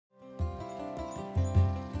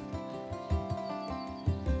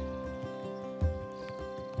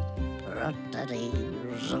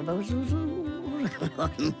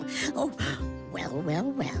Oh,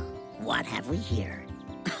 well. What have we here?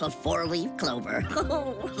 A four-leaf clover.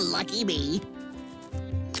 Oh, lucky me.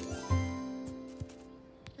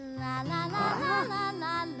 La la la la la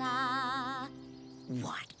la la.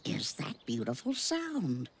 What is that beautiful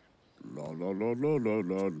sound? La la la la la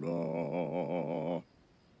la la.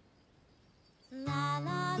 La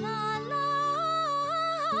la la la.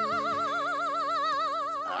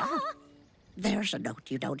 There's a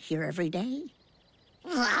note you don't hear every day.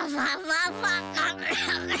 La la la la la.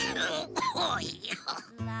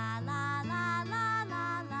 La la la la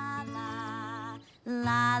la la la.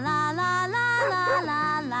 La la la la la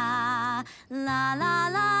la la. La la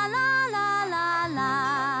la la la la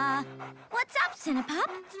la. What's up, Cinnapop?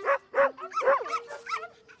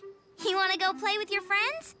 You want to go play with your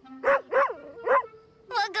friends?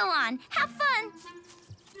 Well, go on. Have fun.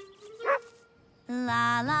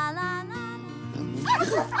 La la la la.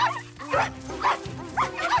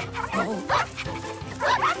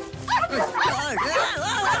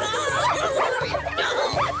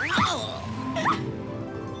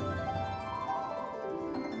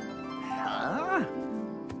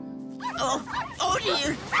 Oh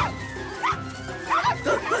dear.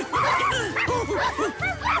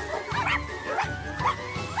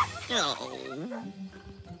 Oh.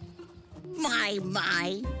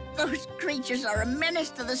 My. Those creatures are a menace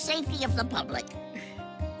to the safety of the public.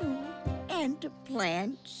 And to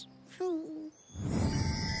plants. Hey!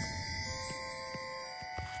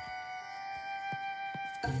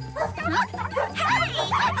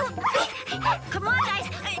 Come on, guys.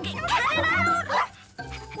 Cut it out!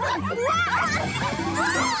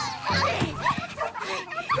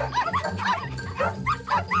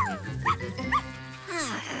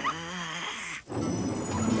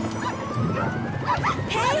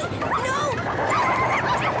 Hey! No!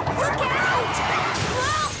 Look out!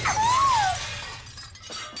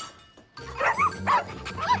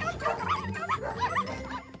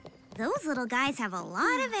 Those little guys have a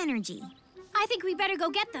lot of energy. I think we better go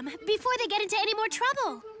get them before they get into any more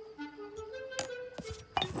trouble.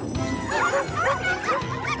 No!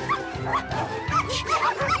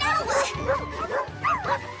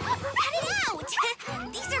 Cut it out!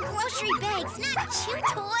 These are grocery bags, not chew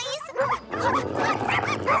toys.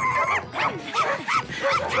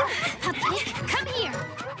 Puppy, come here.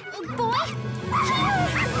 Boy, here.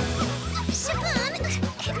 Shaboom!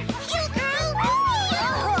 Heel, girl!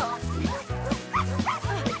 Heel!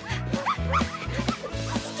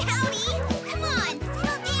 Scouty! Come on,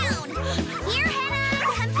 settle down! Here, Hannah!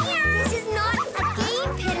 Come here! This is not a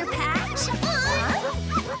game, Pitter Patch! Shaboom!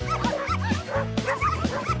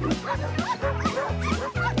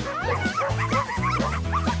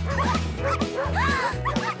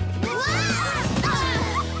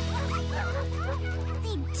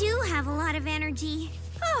 They do have a lot of energy.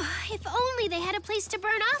 Oh, if only they had a place to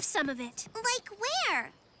burn off some of it. Like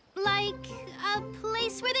where? Like a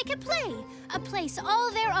place where they could play. A place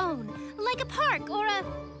all their own. Like a park or a...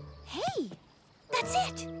 Hey, that's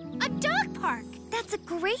it. A dog park. That's a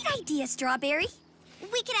great idea, Strawberry.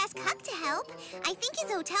 We could ask Huck to help. I think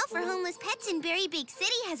his hotel for homeless pets in Berry Big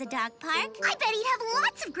City has a dog park. I bet he'd have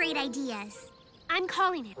lots of great ideas. I'm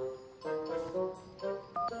calling it.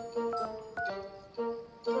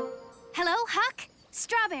 Hello, Huck?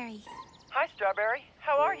 Strawberry. Hi, Strawberry.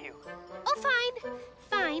 How are you? Oh,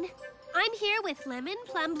 fine. I'm here with lemon,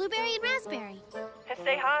 plum, blueberry, and raspberry. And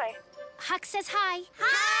say hi. Huck says hi.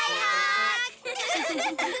 Hi, Huck!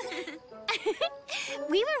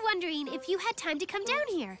 We were wondering if you had time to come down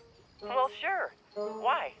here. Well, sure.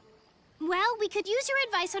 Why? Well, we could use your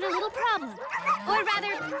advice on a little problem. Or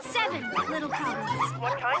rather, 7 little problems.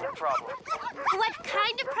 What kind of problem? What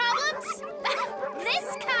kind of problems?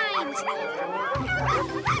 This kind.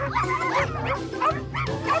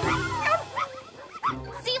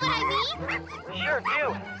 See what I mean? Sure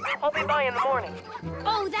do. I'll be by in the morning.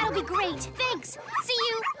 Oh, that'll be great. Thanks. See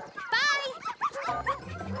you. Bye.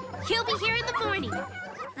 He'll be here in the morning.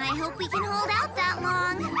 I hope we can hold out that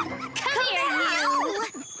long. Come here, you.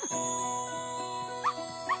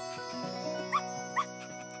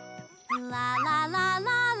 La la la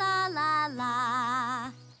la la la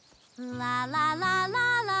la. La la la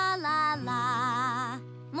la la la la.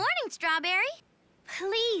 Morning, Strawberry.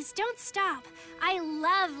 Please, don't stop. I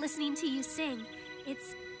love listening to you sing.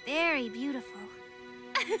 It's very beautiful.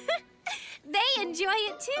 They enjoy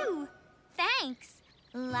it too. Thanks.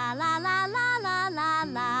 La la la la la la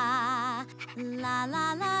la. La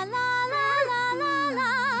la la la la la la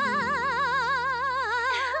la.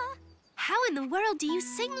 How in the world do you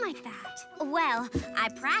sing like that? Well, I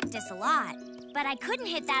practice a lot. But I couldn't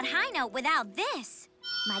hit that high note without this.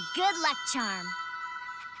 My good luck charm.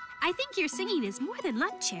 I think your singing is more than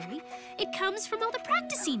luck, Cherry. It comes from all the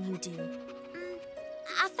practicing you do.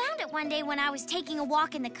 I found it one day when I was taking a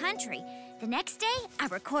walk in the country. The next day, I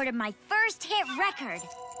recorded my first hit record.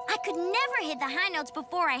 I could never hit the high notes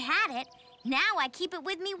before I had it. Now I keep it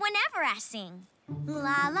with me whenever I sing.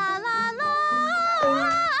 La la la la.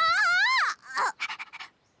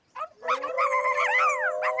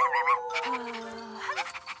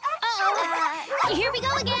 Uh-oh. Here we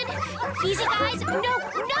go again. Easy, guys. No, no.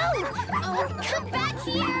 Oh, come back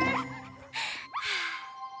here.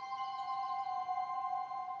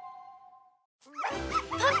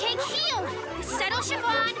 Cupcake, heel. Settle,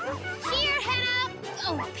 Siobhan. Here, Hannah.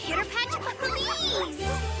 Oh, Pitter-Patch, please.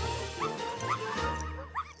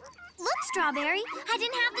 Look, Strawberry, I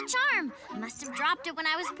didn't have the charm. Must have dropped it when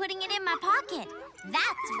I was putting it in my pocket.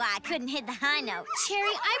 That's why I couldn't hit the high note.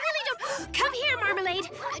 Cherry, I really don't... Come here, Marmalade.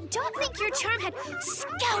 Don't think your charm had...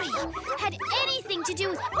 Scouty! Had anything to do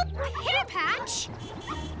with... Oh, Pitter-Patch!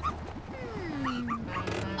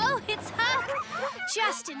 Oh, it's Huck.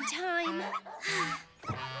 Just in time.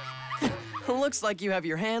 Looks like you have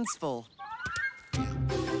your hands full. You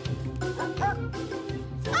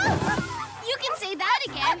can say that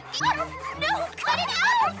again. No, cut it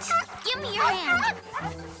out! Give me your hand.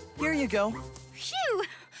 Here you go. Phew!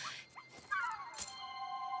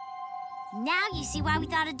 Now you see why we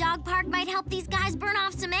thought a dog park might help these guys burn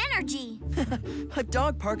off some energy. A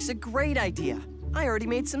dog park's a great idea. I already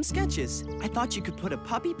made some sketches. I thought you could put a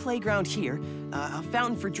puppy playground here, a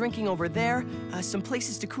fountain for drinking over there, some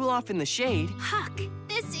places to cool off in the shade. Huck,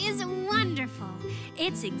 this is wonderful.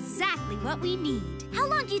 It's exactly what we need. How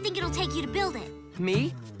long do you think it'll take you to build it?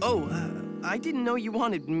 Me? Oh, I didn't know you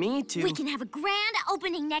wanted me to. We can have a grand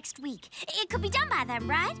opening next week. It could be done by then,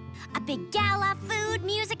 right? A big gala, food,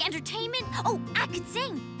 music, entertainment. Oh, I could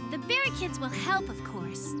sing. The Berry Kids will help, of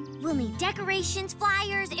course. We'll need decorations,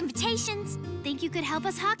 flyers, invitations. Think you could help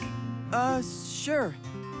us, Huck? Sure.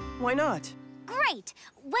 Why not? Great.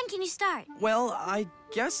 When can you start? Well, I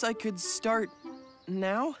guess I could start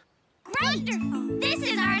now. Great! Wonderful. This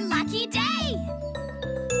is our lucky day.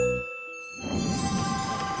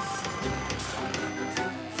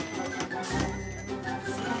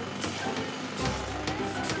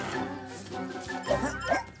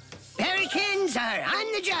 Berrykins are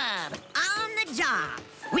on the job. On the job.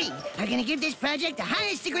 We are going to give this project the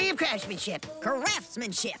highest degree of craftsmanship.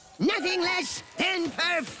 Craftsmanship. Nothing less than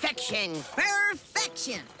perfection.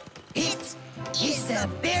 Perfection. It is the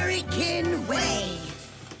Berrykin way.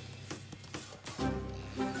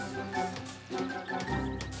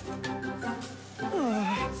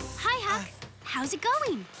 Hi, Huck. How's it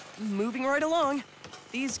going? Moving right along.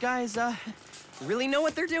 These guys, really know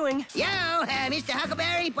what they're doing. Yo, Mr.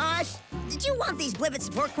 Huckleberry, boss. Did you want these Blivet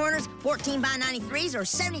support corners 14 by 93s or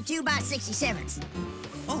 72 by 67s?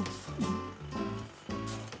 Oh.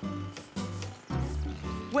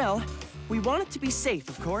 Well, we want it to be safe,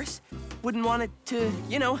 of course. Wouldn't want it to,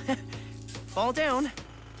 you know, fall down.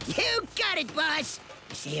 You got it, boss.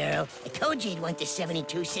 You see, Earl, I told you you'd want the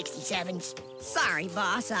 72 67s. Sorry,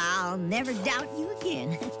 boss. I'll never doubt you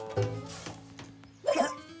again.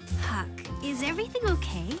 Huck, is everything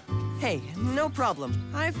okay? Hey, no problem.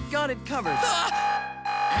 I've got it covered.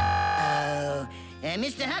 Uh-oh.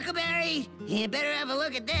 Mr. Huckleberry, you better have a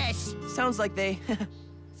look at this. Sounds like they,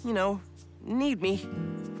 you know, need me.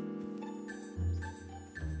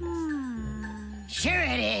 Sure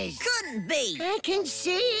it is. Couldn't be. I can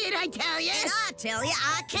see it, I tell you. And I tell you,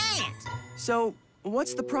 I can't. So,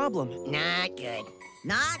 what's the problem? Not good.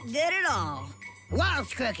 Not good at all.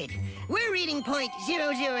 Wall's crooked. We're reading point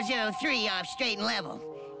 0003 off straight and level.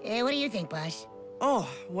 What do you think, boss? Oh,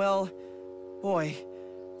 well, boy.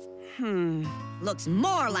 Looks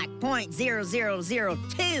more like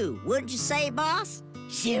 .0002, wouldn't you say, boss?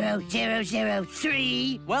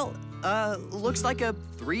 0003? Well, looks like a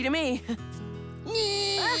 3 to me.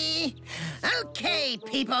 Okay,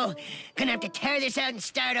 people. Gonna have to tear this out and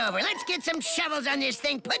start over. Let's get some shovels on this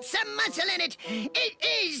thing, put some muscle in it. It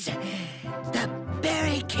is the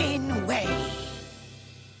Berrykin way.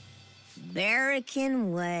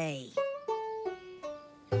 Berrykin way.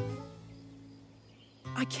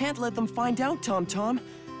 I can't let them find out, Tom Tom.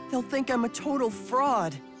 They'll think I'm a total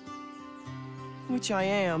fraud. Which I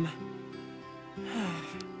am.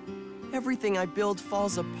 Everything I build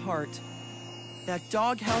falls apart. That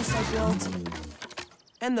doghouse I built,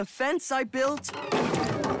 and the fence I built,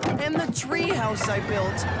 and the treehouse I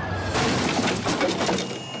built.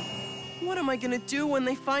 What am I gonna do when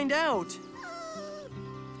they find out?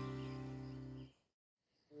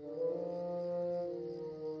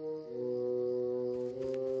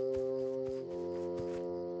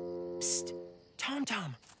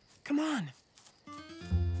 Tom, come on.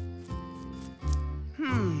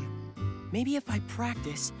 Maybe if I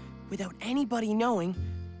practice without anybody knowing,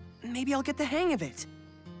 maybe I'll get the hang of it.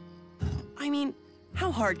 I mean,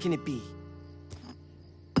 how hard can it be?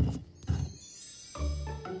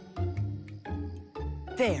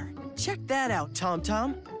 There, check that out,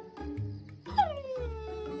 Tom.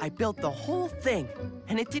 I built the whole thing,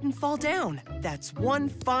 and it didn't fall down. That's one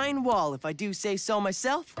fine wall, if I do say so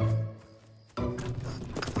myself.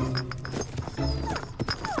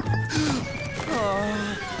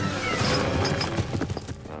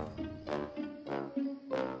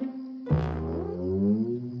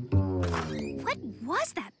 What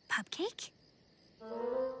was that, Pupcake?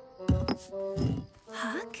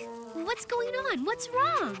 Huck? What's going on? What's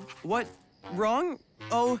wrong? What? Wrong?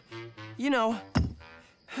 Oh, you know,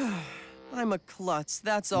 I'm a klutz,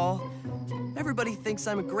 that's all. Everybody thinks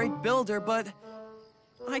I'm a great builder, but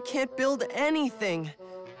I can't build anything.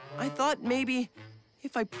 I thought maybe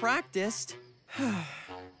if I practiced,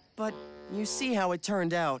 but you see how it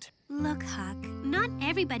turned out. Look, Huck, not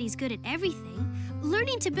everybody's good at everything.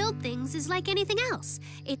 Learning to build things is like anything else.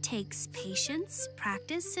 It takes patience,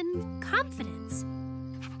 practice, and confidence.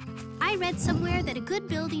 I read somewhere that a good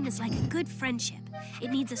building is like a good friendship.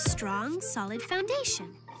 It needs a strong, solid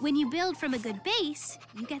foundation. When you build from a good base,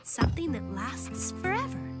 you get something that lasts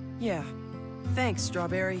forever. Yeah, thanks,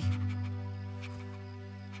 Strawberry.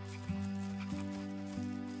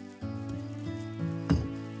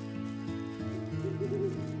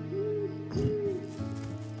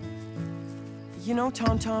 You know,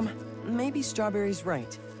 Tom, maybe Strawberry's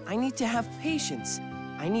right. I need to have patience.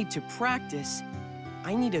 I need to practice.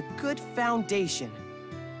 I need a good foundation.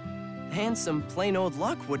 And some plain old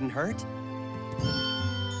luck wouldn't hurt.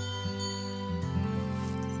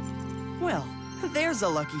 Well, there's a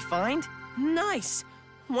lucky find. Nice.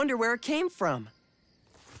 Wonder where it came from.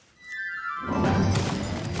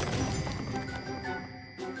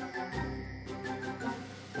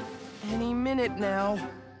 Any minute now.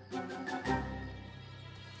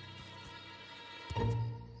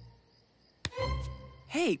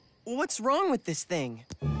 Hey, what's wrong with this thing?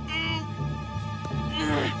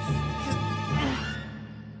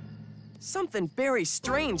 Something very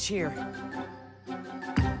strange here.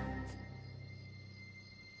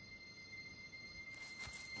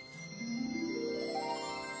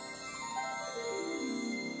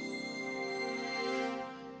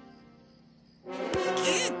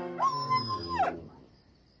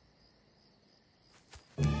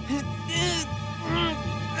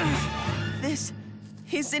 This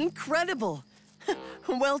is incredible.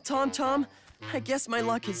 Well, Tom, I guess my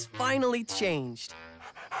luck has finally changed.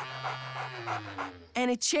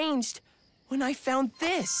 And it changed when I found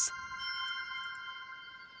this.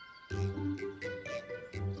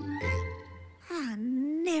 I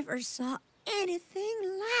never saw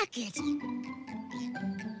anything like it.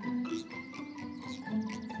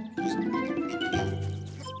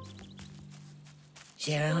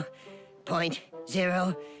 0.000.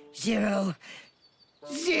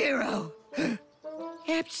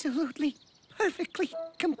 Absolutely, perfectly,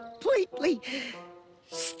 completely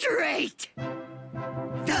straight.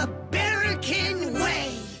 The Berrykin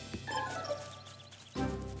way.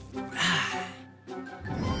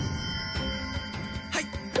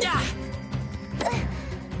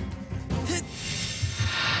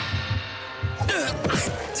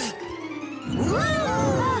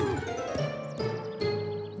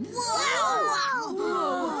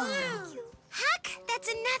 Huck, that's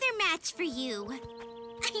another match for you.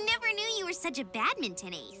 I never knew you were such a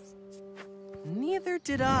badminton ace. Neither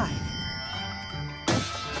did I.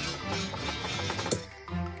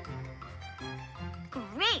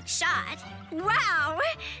 Great shot. Wow.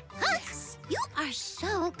 Huck, you are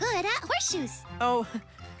so good at horseshoes. Oh,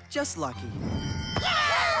 just lucky.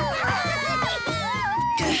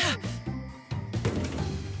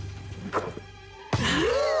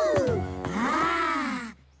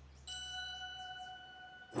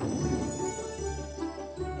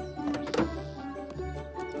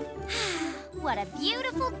 What a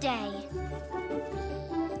beautiful day.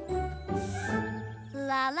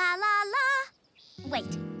 La la la la.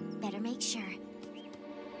 Wait, better make sure.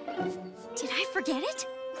 Did I forget it?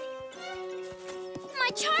 My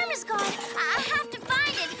charm is gone. I have to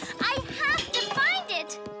find it. I have to find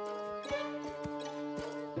it.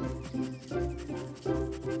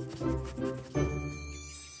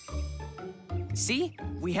 See?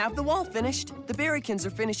 We have the wall finished. The Berrykins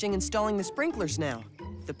are finishing installing the sprinklers now.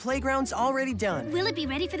 The playground's already done. Will it be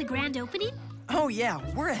ready for the grand opening? Oh yeah,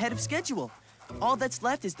 we're ahead of schedule. All that's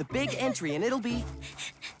left is the big entry, and it'll be...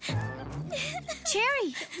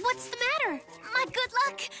 Cherry, what's the matter? My good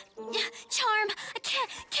luck charm. I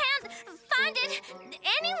can't find it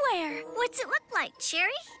anywhere. What's it look like,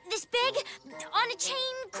 Cherry? This big, on a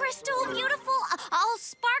chain, crystal, beautiful, all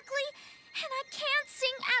sparkly, and I can't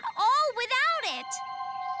sing at all without it.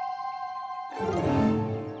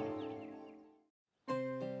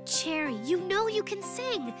 Cherry, you know you can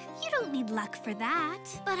sing. You don't need luck for that.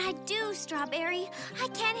 But I do, Strawberry. I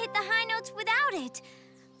can't hit the high notes without it.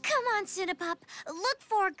 Come on, Cinnapup. Look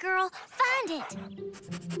for it, girl. Find it.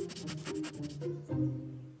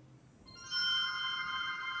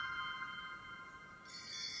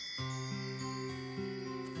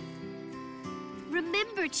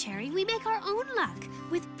 Remember, Cherry, we make our own luck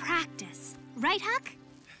with practice. Right, Huck?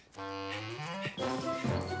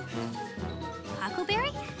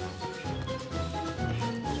 Huckleberry?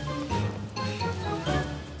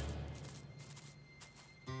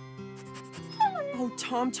 Oh,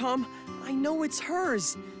 Tom, I know it's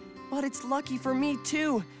hers, but it's lucky for me,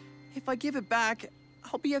 too. If I give it back,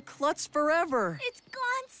 I'll be a klutz forever. It's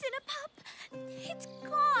gone, Cinnapup. It's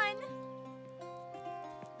gone.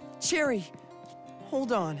 Cherry,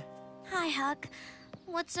 hold on. Hi, Huck.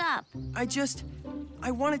 What's up?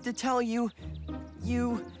 I wanted to tell you,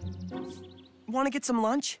 want to get some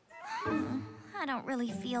lunch? I don't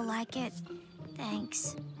really feel like it.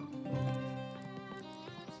 Thanks.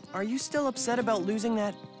 Are you still upset about losing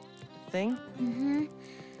that thing? Mm-hmm.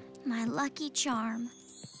 My lucky charm.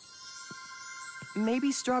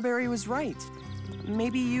 Maybe Strawberry was right.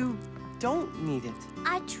 Maybe you don't need it.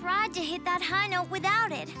 I tried to hit that high note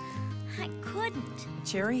without it. I couldn't.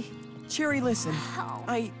 Cherry, listen. Oh.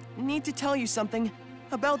 I need to tell you something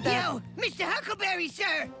about that. Yo, Mr. Huckleberry,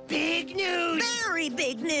 sir! Big news! Very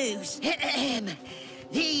big news.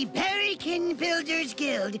 The Berrykin Builders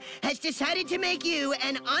Guild has decided to make you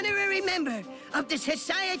an honorary member of the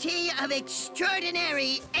Society of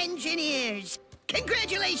Extraordinary Engineers.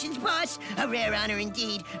 Congratulations, boss! A rare honor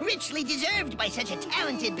indeed, richly deserved by such a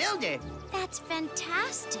talented builder. That's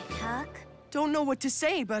fantastic, Huck. Don't know what to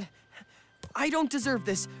say, but I don't deserve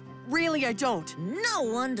this. Really, I don't. No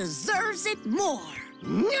one deserves it more.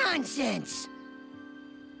 Nonsense!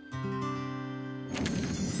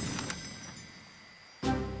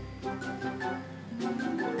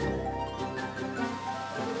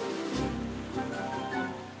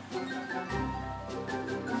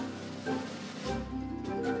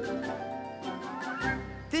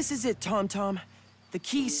 This is it, Tom. The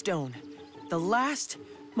keystone. The last,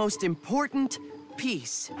 most important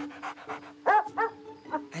piece.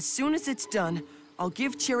 As soon as it's done, I'll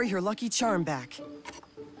give Cherry her lucky charm back.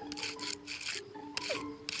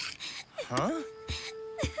 Huh?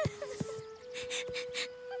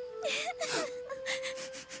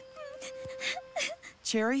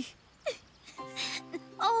 Cherry?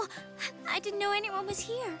 Oh, I didn't know anyone was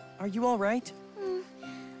here. Are you all right?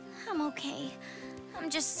 I'm okay. I'm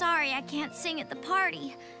just sorry I can't sing at the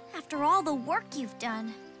party after all the work you've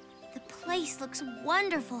done. The place looks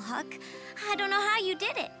wonderful, Huck. I don't know how you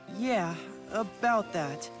did it. Yeah, about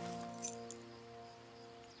that.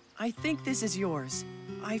 I think this is yours.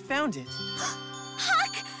 I found it.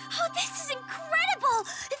 Huck! Oh, this is incredible!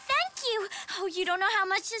 Thank you! Oh, you don't know how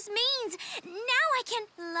much this means. Now I can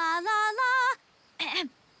la la la.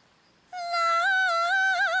 La.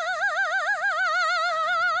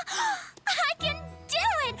 I can do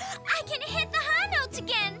it! I can hit the high notes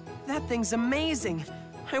again! That thing's amazing.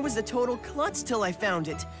 I was a total klutz till I found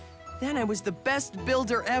it. Then I was the best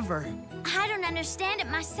builder ever. I don't understand it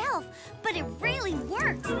myself, but it really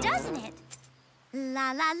works, doesn't it?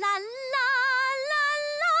 La la la la la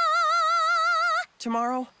la.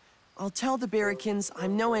 Tomorrow, I'll tell the Berrykins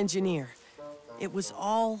I'm no engineer. It was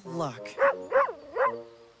all luck.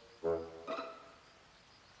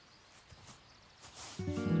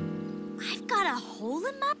 I've got a hole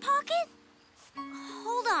in my pocket?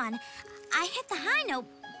 Hold on. I hit the high note,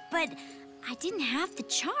 but I didn't have the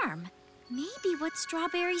charm. Maybe what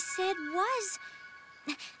Strawberry said was...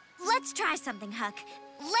 Let's try something, Huck.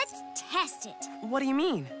 Let's test it. What do you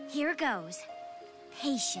mean? Here goes.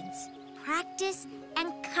 Patience, practice,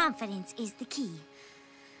 and confidence is the key.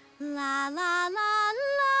 La la la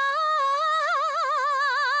la.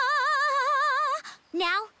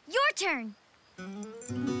 Now, your turn.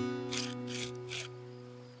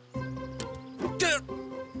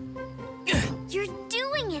 You're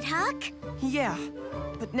doing it, Huck. Yeah,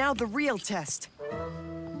 but now the real test.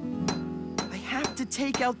 I have to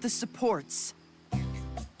take out the supports.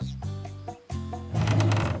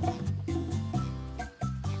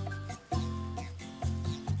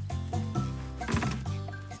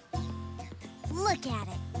 Look at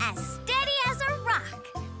it, as steady as a rock.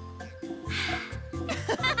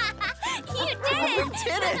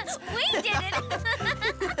 did it! We did it!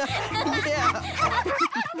 Yeah.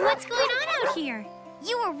 What's going on out here?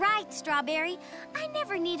 You were right, Strawberry. I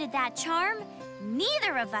never needed that charm.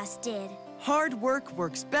 Neither of us did. Hard work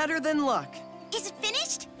works better than luck. Is it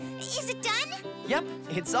finished? Is it done? Yep,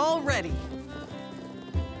 it's all ready.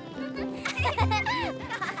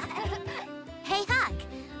 Hey, Huck,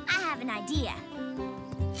 I have an idea.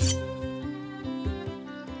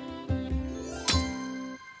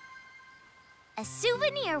 A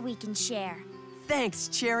souvenir we can share. Thanks,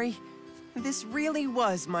 Cherry. This really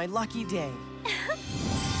was my lucky day.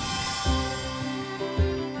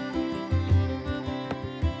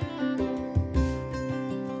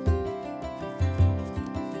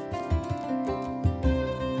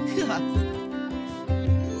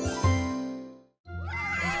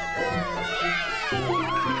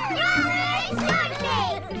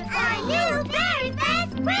 Shortcake! Our new very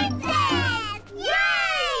best princess!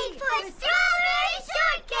 Yay! For Strawberry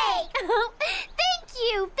Shortcake!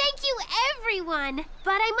 Thank you, everyone.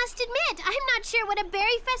 But I must admit, I'm not sure what a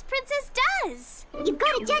Berry Fest princess does. You've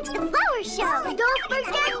got to judge the flower show. Don't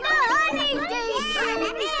forget the honey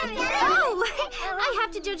tasting. Oh, I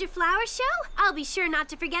have to judge a flower show? I'll be sure not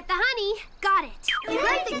to forget the honey. Got it.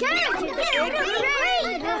 Ride the carriage.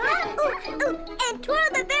 And twirl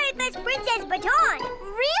the Berry Fest princess baton.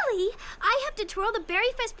 Really? I have to twirl the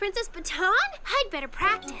Berry Fest princess baton? I'd better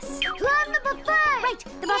practice. Climb the buffet. Right,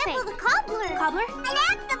 the buffet. Apple the cobbler. Cobbler?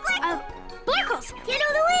 Announce the black. Blurkles. Kiddo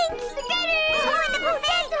the wings. Spaghetti. Oh, the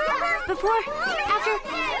buffet. Before, after.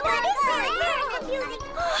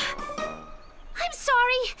 I'm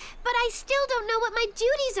sorry, but I still don't know what my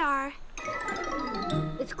duties are.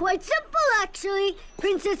 It's quite simple, actually.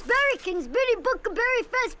 Princess Berrykin's Bitty Book of Berry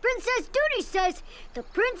Fest Princess Duty says the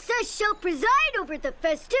princess shall preside over the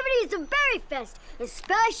festivities of Berry Fest.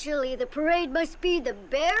 Especially the parade must be the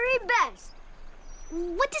very best.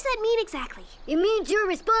 What does that mean exactly? It means you're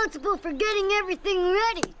responsible for getting everything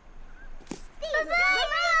ready.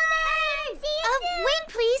 Wait,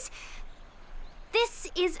 please. This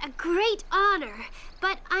is a great honor,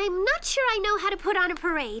 but I'm not sure I know how to put on a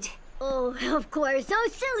parade. Oh, of course. How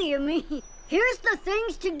silly of me. Here's the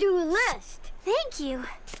things to do list. Thank you.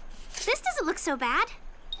 This doesn't look so bad.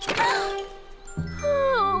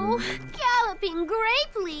 Oh, galloping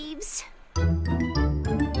grape leaves.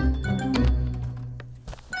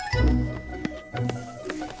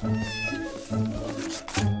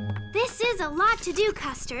 This is a lot to do,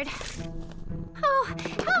 Custard. Oh,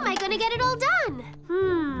 how am I going to get it all done?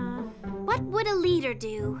 What would a leader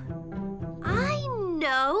do? I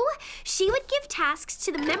know. She would give tasks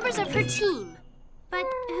to the members of her team. But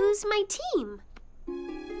who's my team?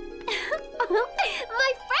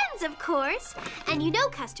 My friends, of course. And you know,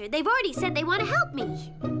 Custard, they've already said they want to help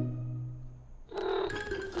me.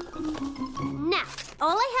 Now,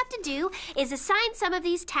 all I have to do is assign some of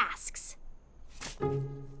these tasks.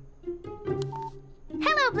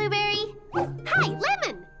 Hello, Blueberry. Hi,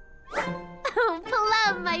 Lemon. Oh,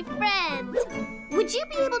 Plum, my friend. Would you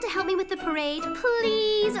be able to help me with the parade,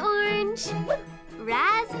 please, Orange?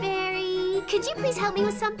 Raspberry, could you please help me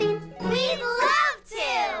with something? We'd love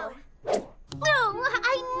to. Oh,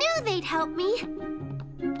 I knew they'd help me.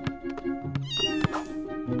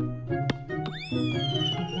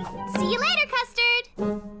 See you later, Custard.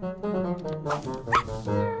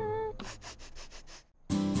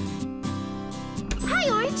 Hi,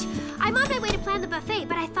 Orange. I'm on my way to plan the buffet,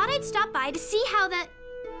 but I thought I'd stop by to see how the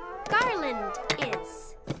garland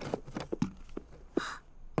is.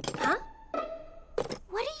 Huh?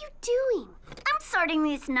 What are you doing? I'm sorting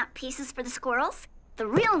these nut pieces for the squirrels. The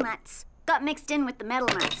real nuts got mixed in with the metal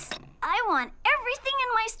nuts. I want everything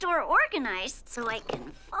in my store organized so I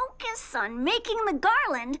can focus on making the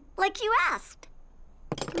garland like you asked.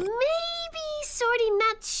 Maybe sorting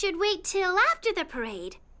nuts should wait till after the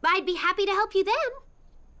parade. I'd be happy to help you then.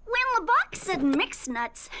 When LeBach said mixed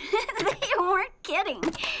nuts, they weren't kidding.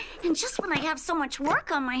 And just when I have so much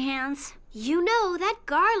work on my hands. You know, that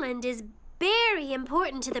garland is very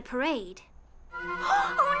important to the parade.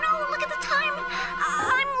 Oh no, look at the time.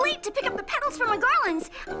 I'm late to pick up the petals for my garlands.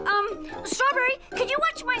 Strawberry, could you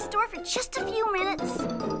watch my store for just a few minutes?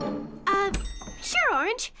 Sure,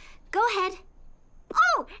 Orange. Go ahead.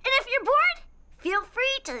 Oh, and if you're bored, feel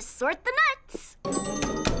free to sort the nuts.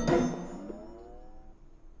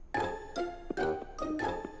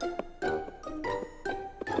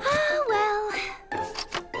 Oh, well.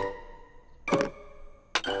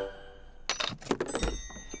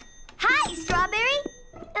 Hi, Strawberry.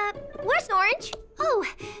 Where's Orange? Oh,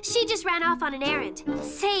 she just ran off on an errand.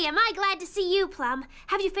 Say, am I glad to see you, Plum.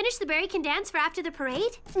 Have you finished the Berrykin dance for after the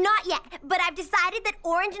parade? Not yet, but I've decided that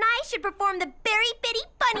Orange and I should perform the Berry Bitty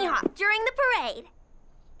Bunny Hop during the parade.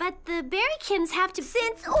 But the Berrykins have to...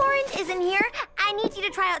 Since Orange isn't here, I need you to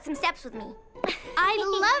try out some steps with me. I'd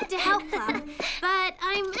love to help, Plum, but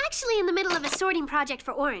I'm actually in the middle of a sorting project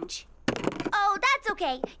for Orange. Oh, that's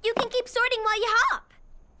okay. You can keep sorting while you hop.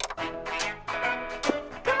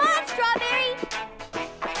 Come on, Strawberry!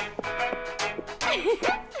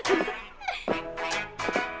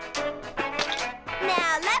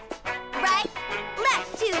 Now left, right,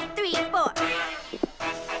 left, 2, 3, 4.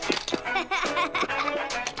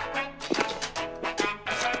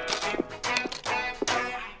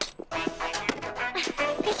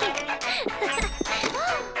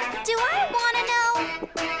 Do I want to know?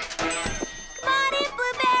 Come on in,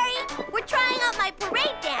 Blueberry. We're trying out my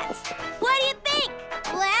parade dance. What do you think?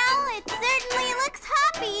 Well, it certainly looks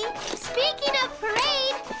happy. Speaking of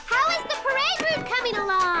parade, how is the parade route coming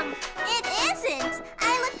along? It isn't.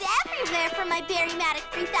 I looked everywhere for my Berrymatic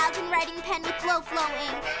 3000 writing pen with glow flow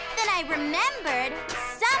ink. Then I remembered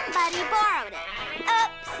somebody borrowed it.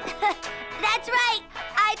 Oops. That's right.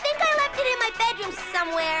 I think I left it in my bedroom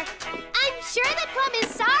somewhere. I'm sure that Plum is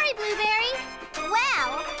sorry, Blueberry.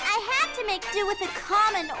 Well, I had to make do with a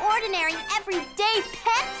common, ordinary, everyday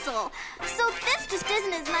pencil. So this just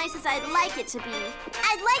isn't as nice as I'd like it to be.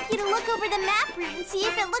 I'd like you to look over the map route and see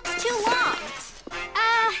if it looks too long.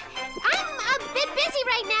 I'm a bit busy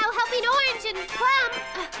right now helping Orange and Plum.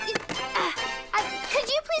 Could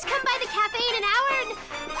you please come by the cafe in an hour and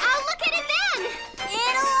I'll look at it then?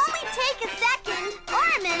 It'll only take a second or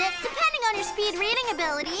a minute, depending on your speed reading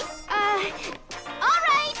ability. All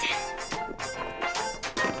right.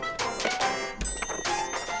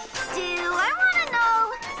 Do I want to know?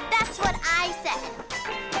 That's what I said.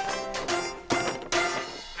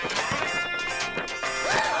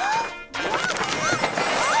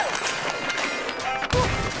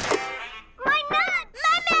 My nut!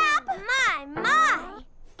 My map! My!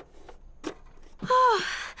 Oh,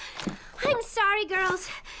 I'm sorry, girls,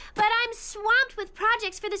 but I'm swamped with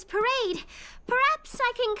projects for this parade. Perhaps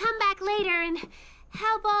I can come back later and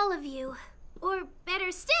help all of you. Or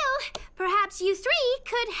better still, perhaps you three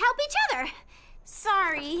could help each other.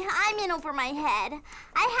 Sorry, I'm in over my head.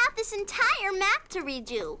 I have this entire map to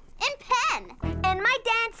redo, in pen. And my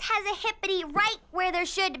dance has a hippity right where there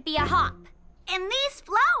should be a hop. And these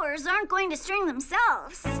flowers aren't going to string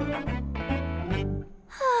themselves.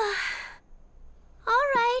 All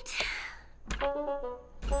right.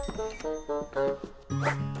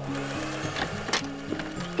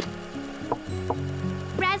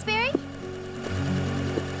 Raspberry?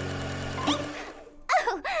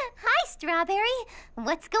 Oh, hi, Strawberry.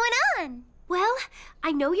 What's going on? Well,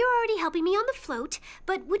 I know you're already helping me on the float,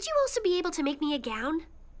 but would you also be able to make me a gown?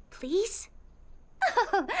 Please?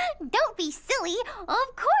 Oh, don't be silly.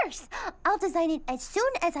 Of course. I'll design it as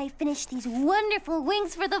soon as I finish these wonderful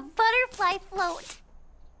wings for the butterfly float.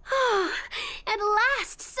 At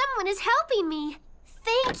last, someone is helping me.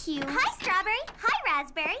 Thank you. Hi, Strawberry. Hi,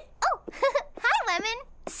 Raspberry. Oh, hi, Lemon.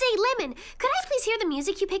 Say, Lemon, could I please hear the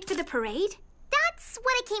music you picked for the parade? That's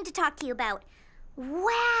what I came to talk to you about.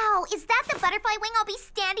 Wow, is that the butterfly wing I'll be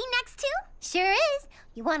standing next to? Sure is.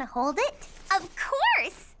 You want to hold it? Of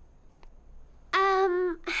course.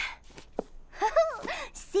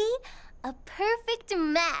 See? A perfect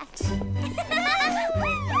match.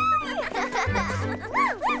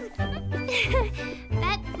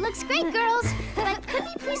 That looks great, girls. But could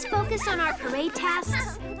we please focus on our parade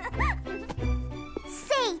tasks?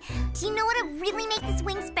 Say, do you know what would really make this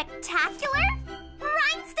wing spectacular?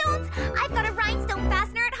 Rhinestones! I've got a rhinestone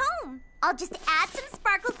fastener at home. I'll just add some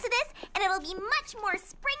sparkles to this, and it'll be much more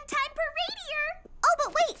springtime paradier. Oh,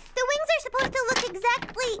 but wait, the wings are supposed to look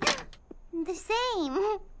exactly the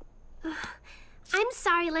same. I'm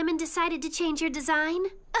sorry Lemon decided to change your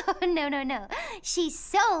design. Oh, no. She's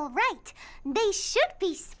so right. They should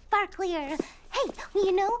be sparklier. Hey,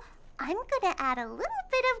 you know, I'm gonna add a little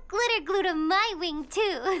bit of glitter glue to my wing,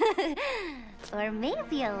 too. Or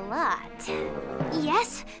maybe a lot.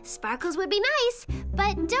 Yes, sparkles would be nice.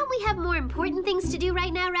 But don't we have more important things to do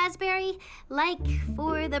right now, Raspberry? Like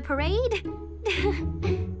for the parade?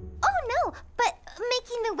 Oh, no, but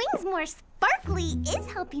making the wings more sparkly is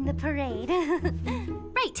helping the parade.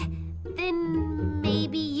 Right. Then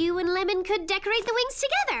maybe you and Lemon could decorate the wings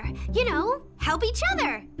together. You know, help each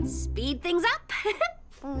other. Speed things up.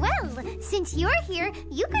 Well, since you're here,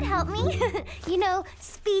 you could help me. You know,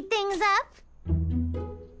 speed things up.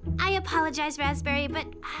 I apologize, Raspberry, but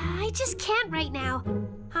I just can't right now.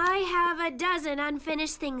 I have a dozen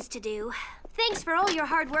unfinished things to do. Thanks for all your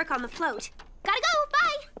hard work on the float. Gotta go,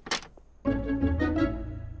 bye!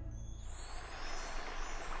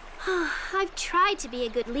 I've tried to be a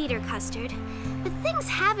good leader, Custard, but things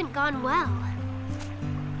haven't gone well.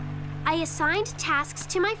 I assigned tasks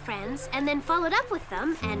to my friends and then followed up with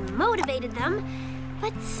them and motivated them,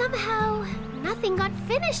 but somehow nothing got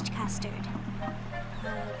finished, Custard.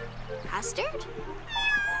 Custard?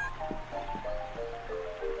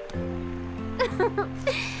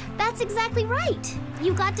 That's exactly right.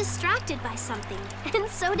 You got distracted by something, and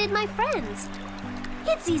so did my friends.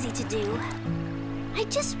 It's easy to do. I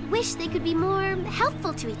just wish they could be more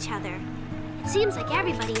helpful to each other. It seems like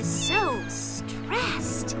everybody is so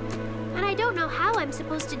stressed. And I don't know how I'm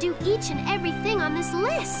supposed to do each and everything on this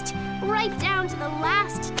list, right down to the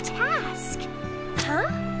last task. Huh?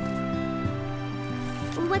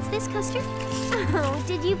 What's this, Custard? Oh,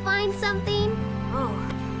 did you find something? Oh,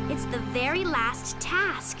 it's the very last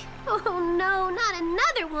task. Oh no, not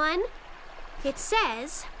another one. It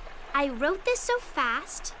says, I wrote this so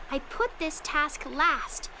fast, I put this task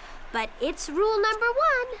last. But it's rule number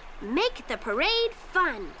 1, make the parade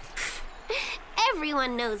fun.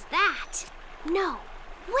 Everyone knows that. No,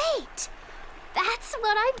 wait. That's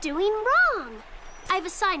what I'm doing wrong. I've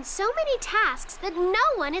assigned so many tasks that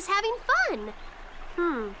no one is having fun.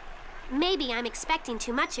 Maybe I'm expecting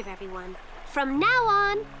too much of everyone. From now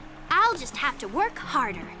on, I'll just have to work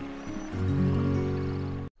harder.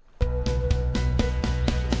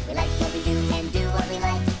 We like what we do and do what we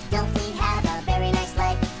like. Don't we have a very nice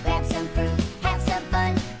life? Grab some fruit, have some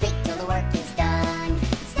fun, wait till the work is done.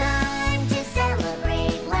 It's time to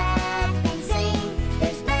celebrate, laugh and sing.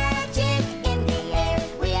 There's magic in the air.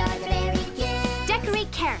 We are the berry kids.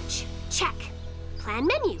 Decorate carriage. Check. Plan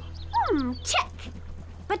menu. Check.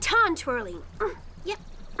 Baton twirling. Yep.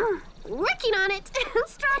 Working on it.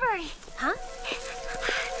 Strawberry! Huh?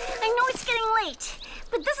 I know it's getting late,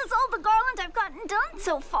 but this is all the garland I've gotten done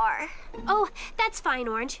so far. Oh, that's fine,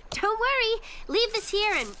 Orange. Don't worry. Leave this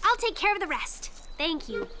here and I'll take care of the rest. Thank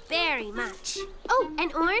you very much. Oh,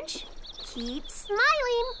 and Orange, keep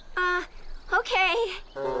smiling. Okay.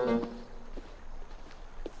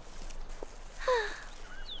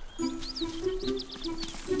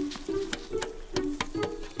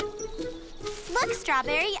 Look,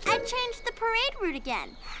 Strawberry, I changed the parade route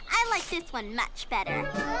again. I like this one much better.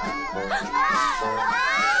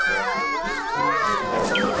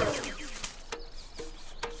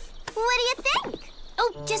 What do you think?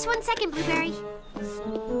 Oh, just 1 second, Blueberry.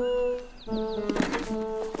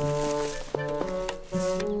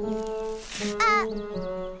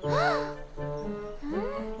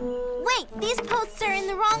 Wait, these posts are in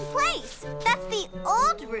the wrong place. That's the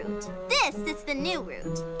old route. This is the new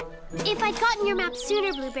route. If I'd gotten your map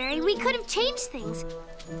sooner, Blueberry, we could have changed things.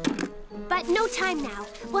 But no time now.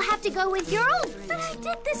 We'll have to go with your old route. But I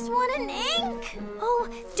did this one in ink. Oh,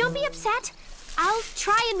 don't be upset. I'll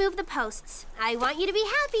try and move the posts. I want you to be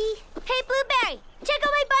happy. Hey, Blueberry, check out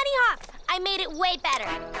my bunny hop. I made it way better.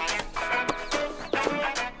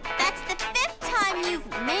 That's the 5th time you've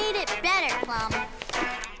made it better, Plum.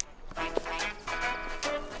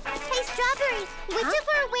 Hey, Strawberry, which of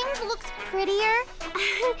our wings looks prettier?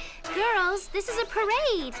 Girls, this is a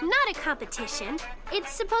parade, not a competition.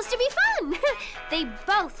 It's supposed to be fun. They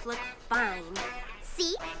both look fine.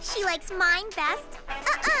 See? She likes mine best.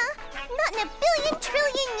 Not in a billion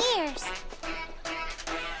trillion years.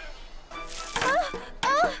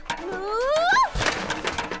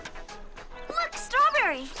 Look,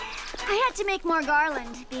 Strawberry! I had to make more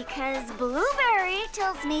garland because Blueberry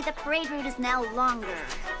tells me the parade route is now longer.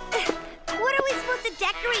 What are we supposed to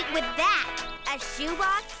decorate with that? A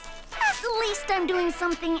shoebox? At least I'm doing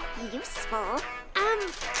something useful.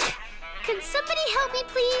 Can somebody help me,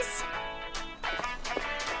 please?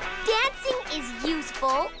 Dancing is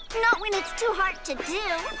useful. Not when it's too hard to do.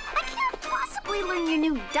 I can't possibly learn your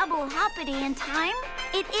new double hoppity in time.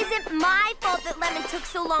 It isn't my fault that Lemon took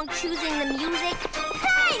so long choosing the music.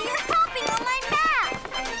 Hey, you're hopping on my map!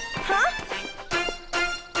 Huh?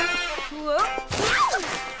 Whoa.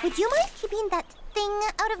 Would you mind keeping that thing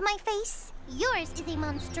out of my face? Yours is a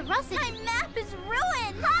monstrosity. My map is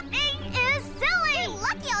ruined. Hopping is silly. You're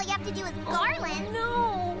lucky all you have to do is garland.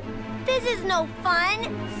 No. This is no fun.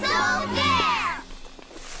 So there!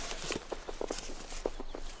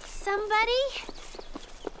 Somebody?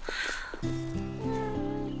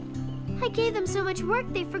 I gave them so much work,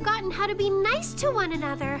 they've forgotten how to be nice to one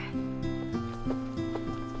another.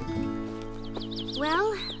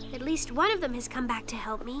 Well, at least one of them has come back to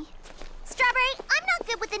help me. Strawberry, I'm not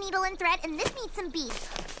good with the needle and thread, and this needs some beads.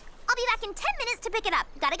 I'll be back in 10 minutes to pick it up.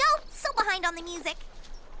 Gotta go. So behind on the music.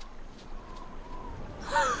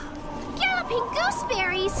 Get more pink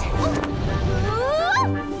gooseberries.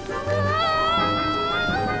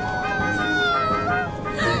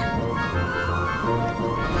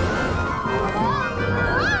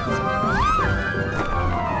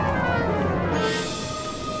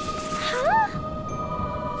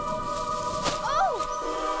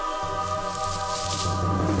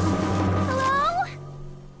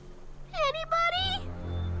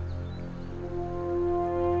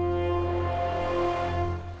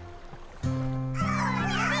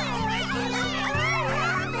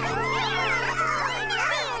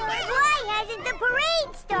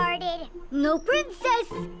 No princess.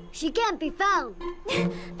 She can't be found.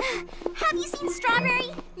 Have you seen Strawberry?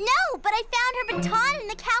 No, but I found her baton in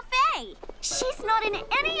the cafe. She's not in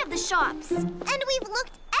any of the shops. And we've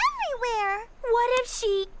looked everywhere. What if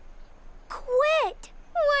she quit?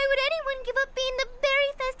 Why would anyone give up being the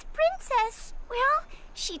Berryfest princess? Well,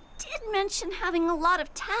 she did mention having a lot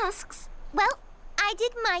of tasks. Well, I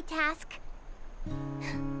did my task.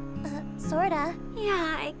 Sorta.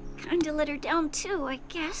 Yeah, I kinda let her down too, I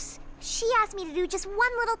guess. She asked me to do just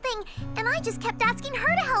one little thing, and I just kept asking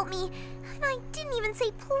her to help me. And I didn't even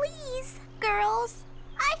say please. Girls,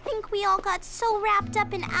 I think we all got so wrapped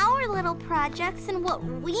up in our little projects and what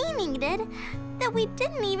we needed that we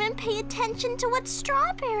didn't even pay attention to what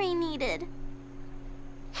Strawberry needed.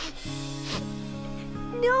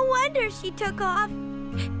 No wonder she took off.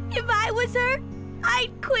 If I was her,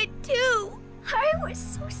 I'd quit too. I was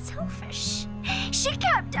so selfish. She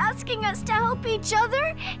kept asking us to help each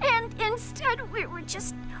other, and instead we were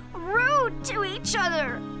just rude to each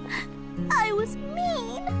other. I was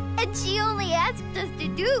mean, and she only asked us to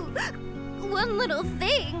do one little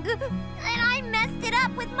thing, and I messed it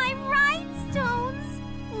up with my rhinestones.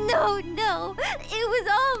 No, it was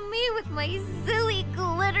all me with my silly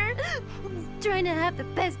glitter, trying to have the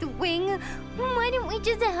best wing. Why didn't we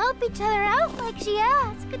just help each other out like she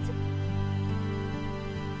asked?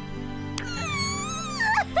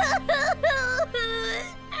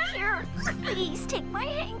 Here, please take my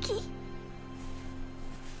hanky.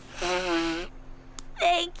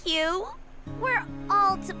 Thank you. We're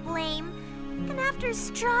all to blame. And after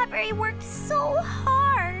Strawberry worked so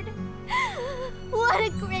hard. What a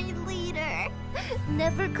great leader.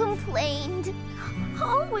 Never complained.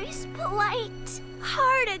 Always polite.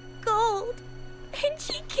 Heart of gold. And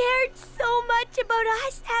she cared so much about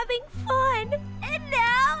us having fun. And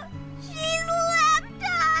now she's left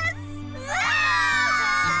us.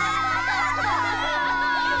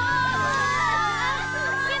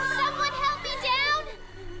 Can someone help me down?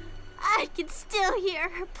 I can still hear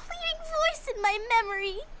her pleading voice in my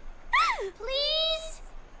memory. Please?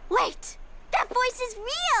 Wait, that voice is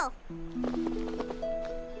real.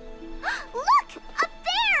 Look, up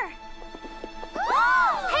there.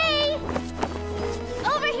 Hey,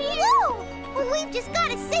 over here. Whoa, we've just got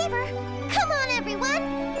to save her. Come on, everyone.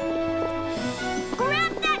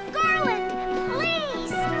 Grab that garland,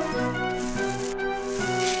 please.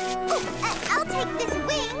 Oh, I'll take this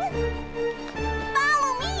wing.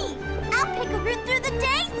 Follow me. I'll pick a route through the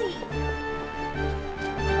daisies.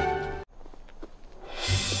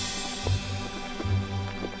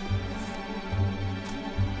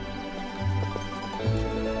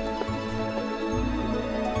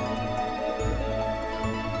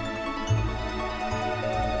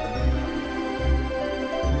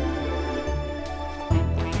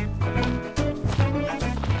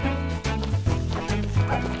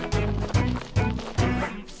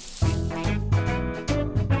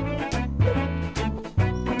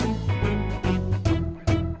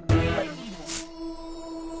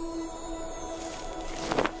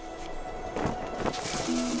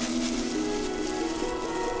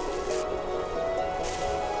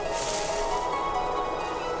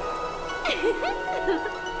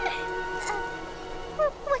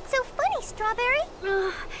 What's so funny, Strawberry?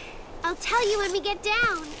 I'll tell you when we get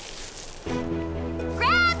down.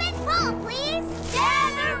 Grab and pull, please.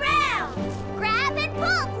 Gather round. Grab and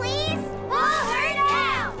pull, please. Pull her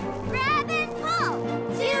down. Grab and pull.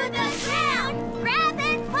 To the ground. Grab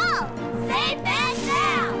and pull. Safe and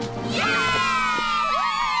sound. Yay!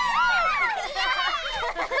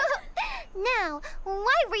 Now,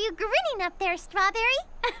 why were you grinning up there, Strawberry?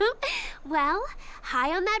 Well,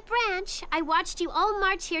 high on that branch, I watched you all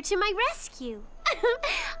march here to my rescue.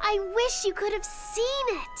 I wish you could have seen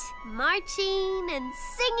it. Marching and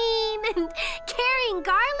singing and carrying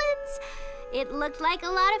garlands. It looked like a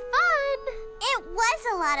lot of fun. It was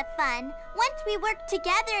a lot of fun. Once we worked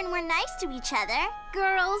together and were nice to each other.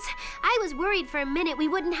 Girls, I was worried for a minute we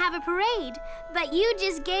wouldn't have a parade, but you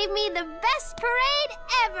just gave me the best parade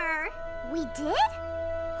ever. We did?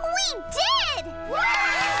 We did!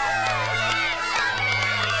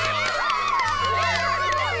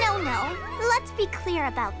 care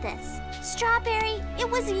about this. Strawberry, it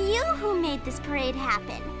was you who made this parade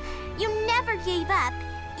happen. You never gave up,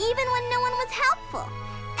 even when no one was helpful.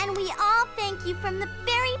 And we all thank you from the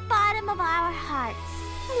very bottom of our hearts.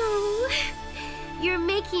 Oh, you're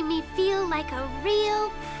making me feel like a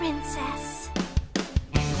real princess.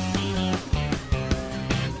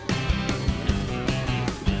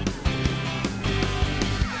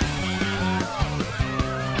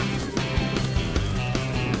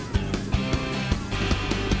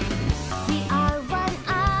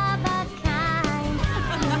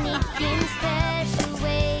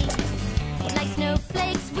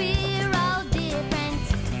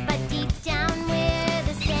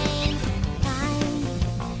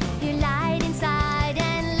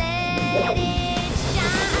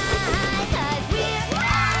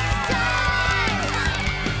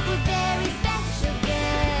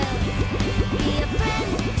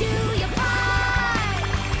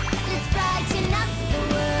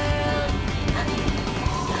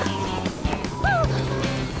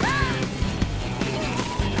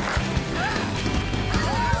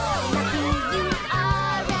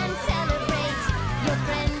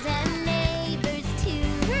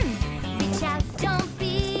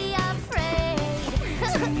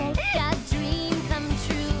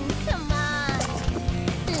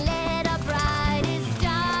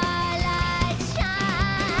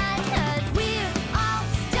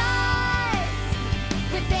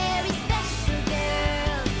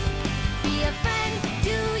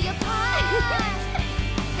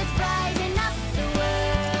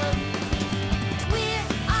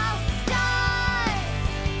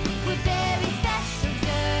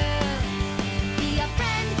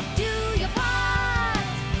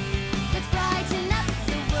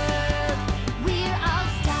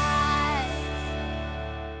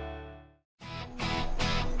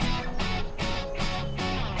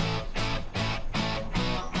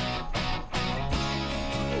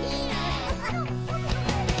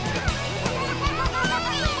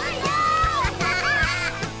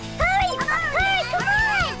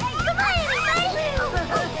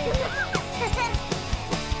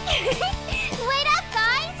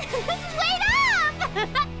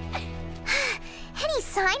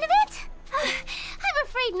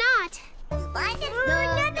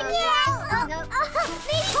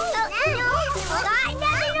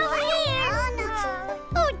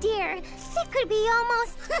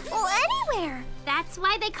 Anywhere. That's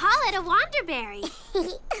why they call it a Wanderberry.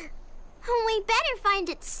 We better find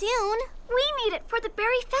it soon. We need it for the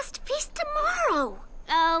Berry Fest feast tomorrow.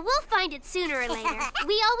 We'll find it sooner or later.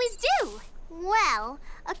 We always do. Well,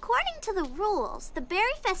 according to the rules, the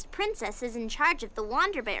Berry Fest princess is in charge of the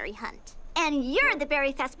Wanderberry hunt. And you're the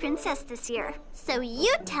Berry Fest princess this year. So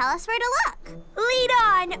you tell us where to look. Lead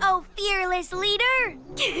on, oh fearless leader.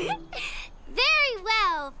 Very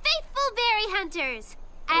well, faithful berry hunters.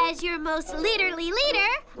 As your most leaderly leader,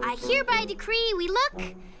 I hereby decree we look...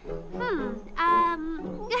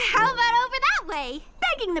 how about over that way?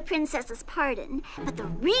 Begging the princess's pardon, but the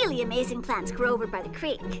really amazing plants grow over by the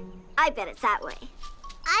creek. I bet it's that way.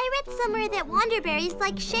 I read somewhere that Wanderberries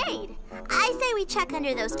like shade. I say we check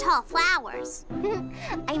under those tall flowers.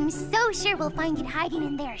 I'm so sure we'll find it hiding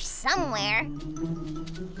in there somewhere.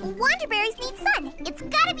 Wanderberries need sun. It's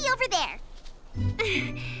gotta be over there.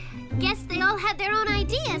 Guess they all had their own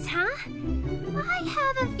ideas, huh? I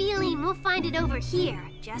have a feeling we'll find it over here.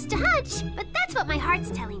 Just a hunch, but that's what my heart's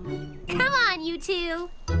telling me. Come on, you two.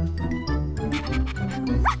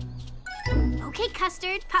 Okay,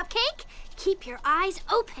 Custard, Pupcake, keep your eyes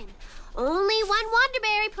open. Only one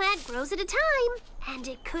Wanderberry plant grows at a time, and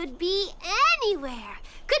it could be anywhere.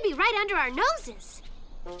 Could be right under our noses.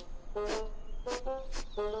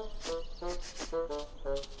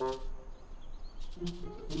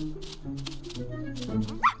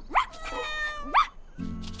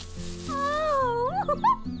 Oh.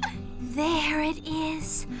 There it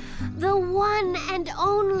is. The one and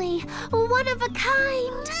only, one of a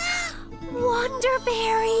kind,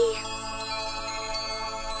 Wanderberry.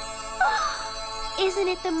 Isn't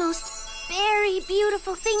it the most very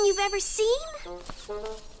beautiful thing you've ever seen?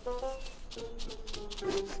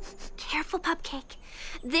 Careful, Pupcake.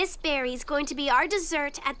 This berry's going to be our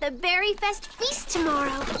dessert at the Berry Fest feast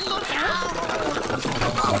tomorrow.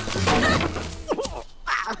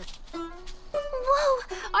 Whoa!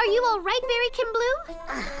 Are you all right, Berrykin Blue?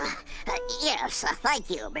 Yes, thank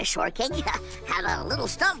you, Miss Shortcake. Had a little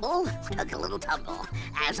stumble, took a little tumble,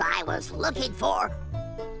 as I was looking for...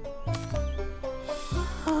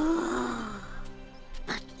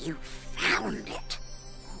 But you found it.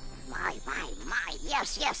 My,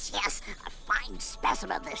 yes. A fine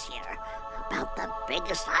specimen this year. About the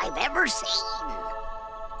biggest I've ever seen.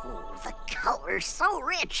 Oh, the color's so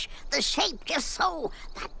rich. The shape just so...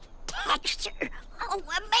 That texture. Oh,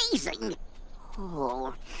 amazing.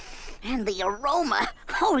 Oh, and the aroma.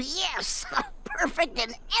 Oh, yes. Perfect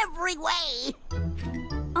in every way.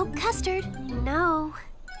 Oh, Custard, no.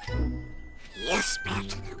 Yes,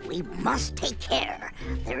 Pet, we must take care.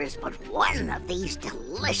 There is but one of these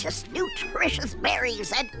delicious, nutritious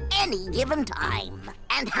berries at any given time.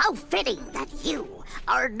 And how fitting that you,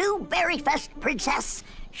 our new Berryfest princess,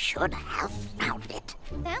 should have found it.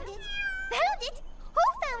 Found it? Found it? Who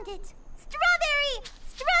found it? Strawberry!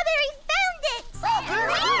 Strawberry found it!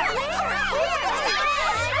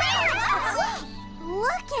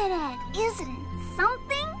 Look at it! Isn't it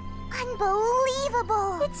something?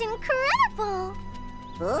 Unbelievable! It's incredible!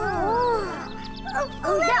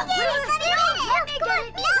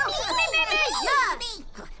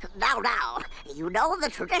 Now, you know the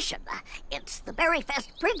tradition. It's the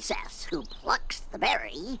Berryfest princess who plucks the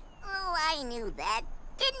berry. Oh, I knew that.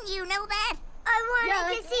 Didn't you know that? I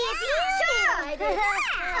wanted to see if you did.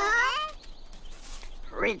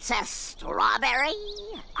 Princess Strawberry?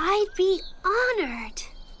 I'd be honored.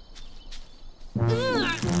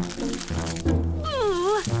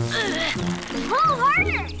 Pull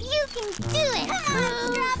harder! You can do it! Come on,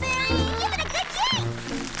 Strawberry! Give it a good kick!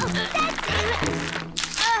 Oh, that's it!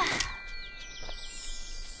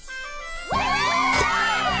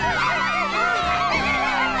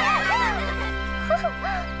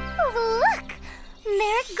 Oh, look!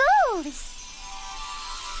 There it goes!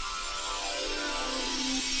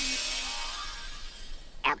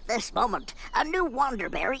 At this moment, a new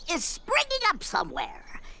Wonderberry is springing up somewhere.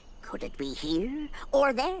 Could it be here,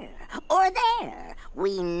 or there, or there?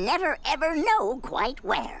 We never ever know quite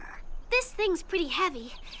where. This thing's pretty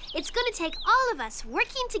heavy. It's gonna take all of us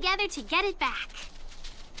working together to get it back.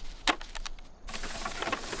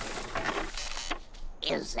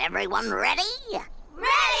 Is everyone ready?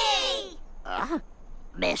 Ready!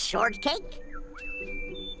 Miss Shortcake?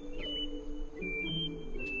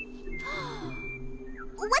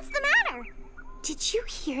 What's the matter? Did you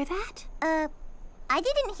hear that? I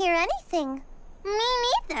didn't hear anything. Me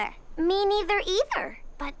neither. Me neither either.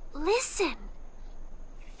 But listen.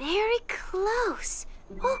 Very close.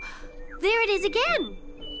 Oh, there it is again.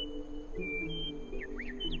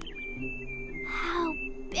 How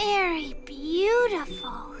very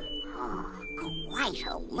beautiful. Oh, quite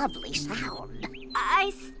a lovely sound.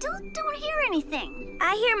 I still don't hear anything.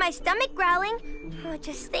 I hear my stomach growling. Oh,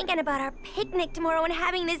 just thinking about our picnic tomorrow and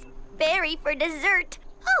having this berry for dessert.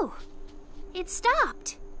 Oh, it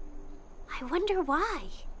stopped. I wonder why.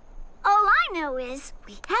 All I know is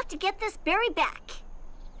we have to get this berry back.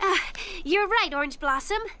 You're right, Orange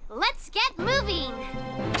Blossom. Let's get moving.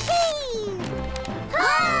 Hey!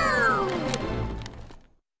 Ho!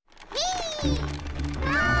 Hey!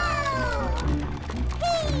 Ho!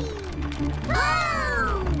 Hey! Ho!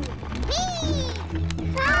 Hey!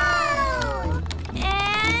 Ho!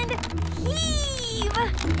 And heave!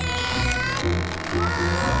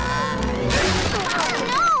 Oh,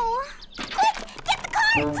 no! Quick, get the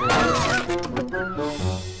cart!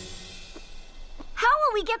 How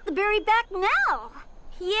will we get the berry back now?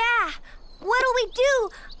 Yeah, what'll we do,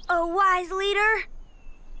 oh wise leader?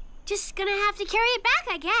 Just gonna have to carry it back,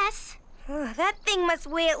 I guess. That thing must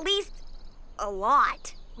weigh at least a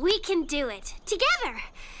lot. We can do it. Together.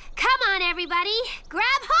 Come on, everybody.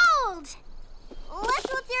 Grab hold.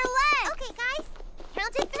 Lift with your legs. Okay, guys.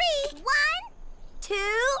 Count to 3. 1, 2,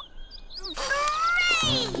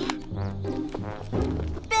 3.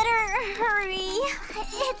 Better hurry.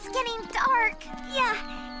 It's getting dark. Yeah,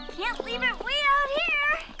 can't leave it way out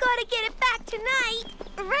here. Gotta get it back tonight.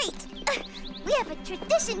 Right. We have a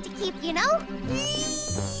tradition to keep, you know?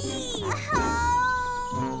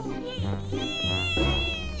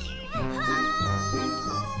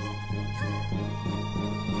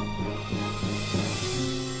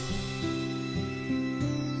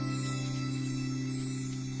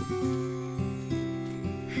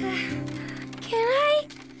 Can I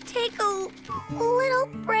take a little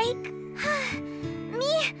break?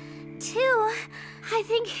 Me too. I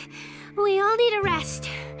think we all need a rest.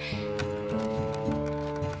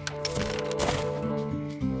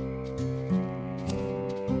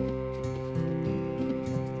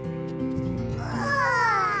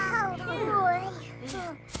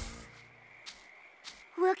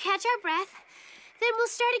 We'll catch our breath, then we'll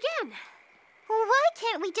start again. Why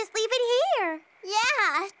can't we just leave it here?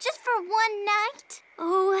 Yeah, just for one night.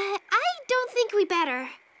 Oh, I don't think we better.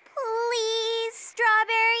 Please,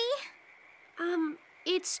 Strawberry.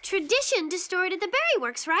 It's tradition to store it at the Berry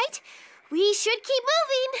Works, right? we should keep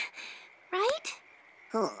moving, right?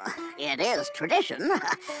 It is tradition,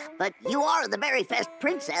 but you are the Berryfest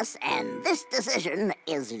princess, and this decision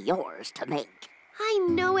is yours to make. I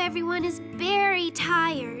know everyone is very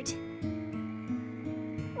tired.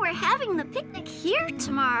 We're having the picnic here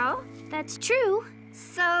tomorrow. That's true.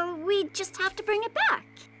 So we just have to bring it back.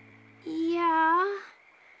 Yeah,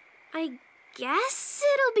 I guess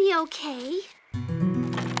it'll be okay.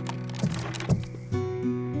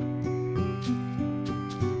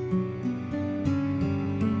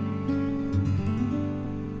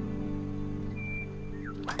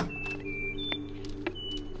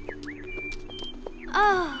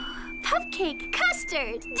 Oh, cupcake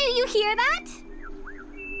custard. Do you hear that?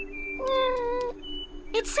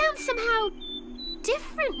 It sounds somehow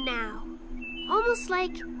different now. Almost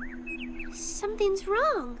like something's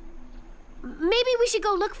wrong. Maybe we should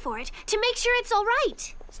go look for it to make sure it's all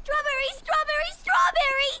right. Strawberry, strawberry,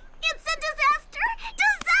 strawberry! It's a disaster!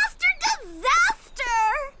 Disaster, disaster!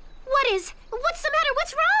 What's the matter?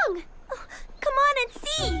 What's wrong? Oh, come on and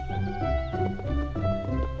see.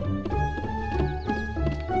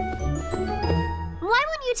 Why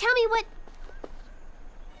wouldn't you tell me what...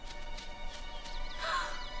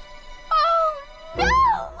 Oh,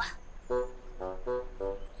 no!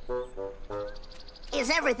 Is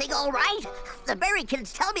everything all right? The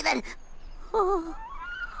Berrykins tell me that... Oh,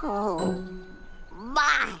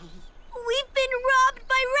 my. We've been robbed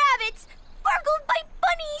by rabbits, burgled by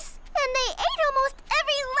bunnies, and they ate almost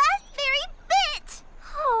every last berry bit.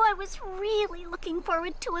 Oh, I was really looking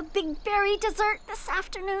forward to a big berry dessert this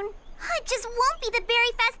afternoon. It just won't be the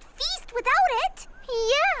Berryfest feast without it.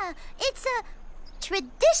 Yeah, it's a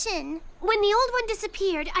tradition. When the old one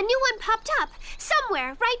disappeared, a new one popped up.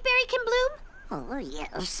 Somewhere, right, Berrykin Bloom? Oh,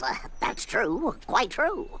 yes, that's true. Quite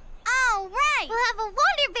true. All right. We'll have a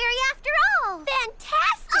Wonderberry after all.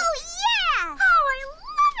 Fantastic. Oh, yeah. Oh, I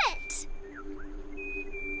love it.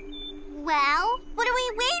 Well, what are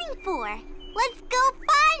we waiting for? Let's go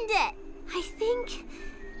find it. I think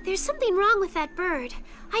there's something wrong with that bird.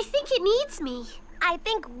 I think it needs me. I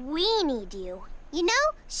think we need you. You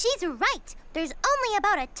know, she's right. There's only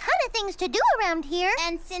about a ton of things to do around here.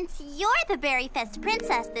 And since you're the Berryfest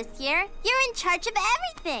princess this year, you're in charge of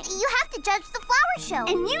everything. You have to judge the flower show.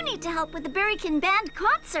 And you need to help with the Berrykin Band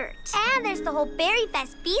concert. And there's the whole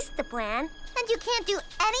Berryfest feast to plan. And you can't do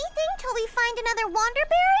anything till we find another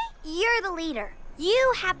Wonderberry? You're the leader.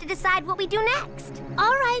 You have to decide what we do next.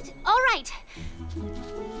 All right, all right.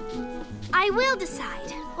 I will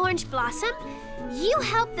decide. Orange Blossom, you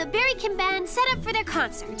help the Berrykin Band set up for their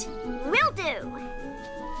concert. Will do.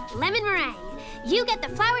 Lemon Meringue, you get the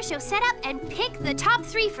flower show set up and pick the top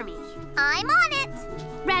 3 for me. I'm on it.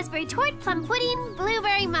 Raspberry Tort, Plum Pudding,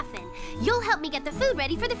 Blueberry Muffin. You'll help me get the food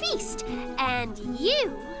ready for the feast. And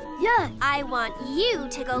you... Yeah. I want you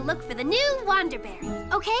to go look for the new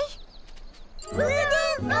Wonderberry, okay? Will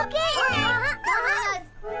do. Okay.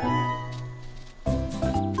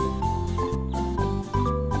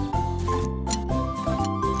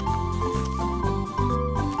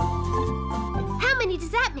 How many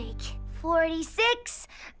does that make? 46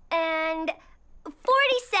 and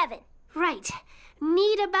 47. Right.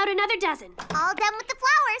 Need about another dozen. All done with the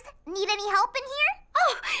flowers. Need any help in here?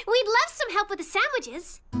 Oh, we'd love some help with the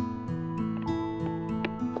sandwiches.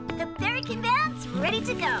 The Berrykin Band's ready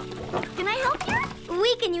to go. Can I help you?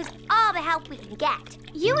 We can use all the help we can get.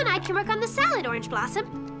 You and I can work on the salad, Orange Blossom.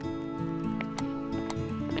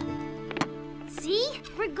 See?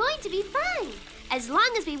 We're going to be fine. As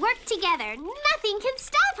long as we work together, nothing can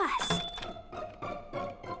stop us.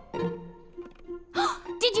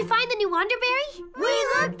 Did you find the new Wonderberry? We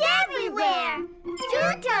looked everywhere.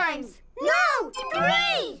 2 times. No,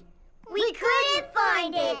 3. We couldn't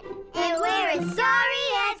find it, and we're as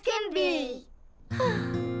sorry as can be.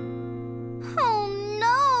 Oh,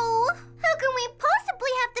 no. How can we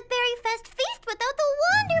possibly have the Berryfest feast without the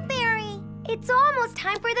Wonderberry? It's almost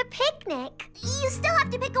time for the picnic. You still have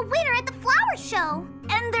to pick a winner at the flower show.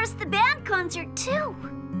 And there's the band concert, too.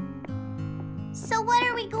 So what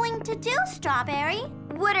are we going to do, Strawberry?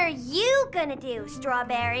 What are you gonna do,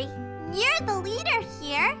 Strawberry? You're the leader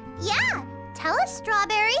here. Yeah, tell us,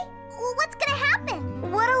 Strawberry. What's gonna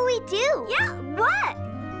happen? What'll we do? Yeah, what?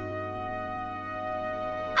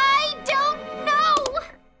 I don't know!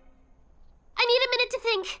 I need a minute to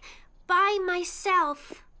think. By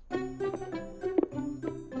myself.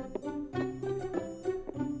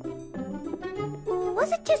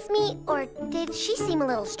 Was it just me, or did she seem a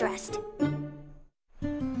little stressed?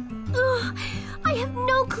 Ugh, I have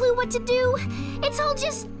no clue what to do. It's all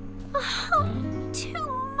just...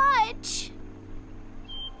 too much.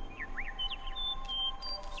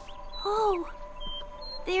 Oh,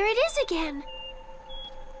 there it is again.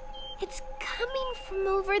 It's coming from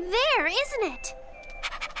over there, isn't it?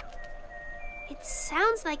 It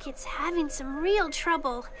sounds like it's having some real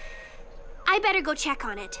trouble. I better go check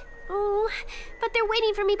on it. Oh, but they're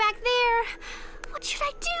waiting for me back there. What should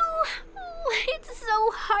I do? Oh, it's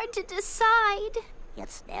so hard to decide.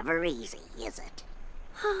 It's never easy, is it?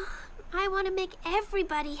 I want to make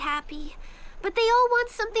everybody happy, but they all want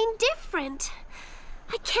something different.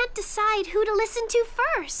 I can't decide who to listen to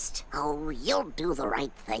first. Oh, you'll do the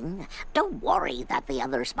right thing. Don't worry that the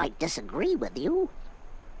others might disagree with you.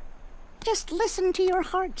 Just listen to your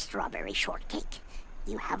heart, Strawberry Shortcake.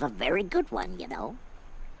 You have a very good one, you know.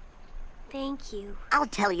 Thank you. I'll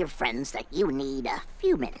tell your friends that you need a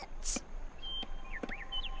few minutes.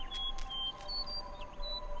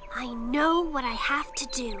 I know what I have to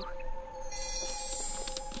do.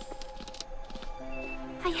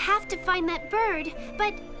 I have to find that bird,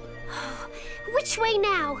 but which way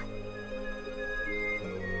now?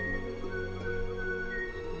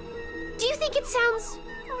 Do you think it sounds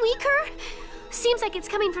weaker? Seems like it's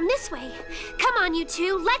coming from this way. Come on, you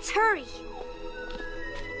two, let's hurry.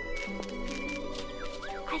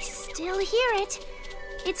 I still hear it.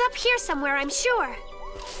 It's up here somewhere, I'm sure.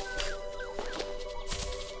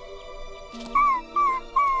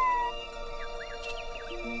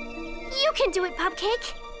 You can do it,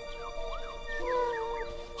 Pupcake.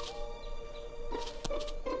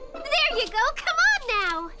 There you go. Come on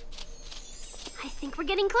now. I think we're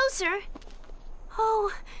getting closer.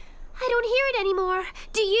 Oh, I don't hear it anymore.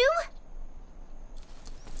 Do you?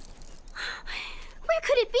 Where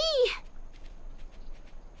could it be?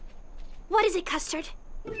 What is it, Custard?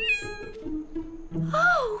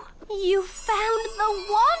 Oh, you found the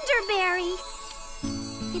Wanderberry.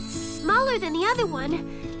 It's smaller than the other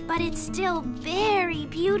one, but it's still very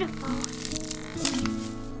beautiful.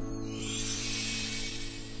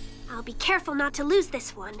 I'll be careful not to lose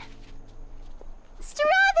this one.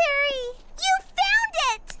 Strawberry! You found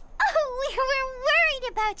it! Oh, we were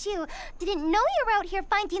worried about you. Didn't know you were out here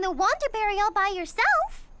finding the Wanderberry all by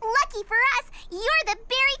yourself. Lucky for us, you're the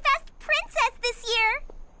Berryfest princess this year.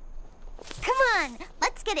 Come on,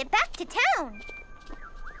 let's get it back to town.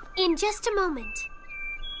 In just a moment.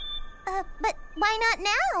 But why not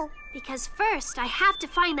now? Because first, I have to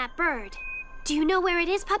find that bird. Do you know where it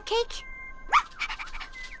is, Pupcake?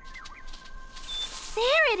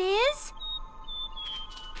 There it is!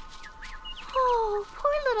 Oh,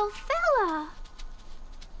 poor little fella.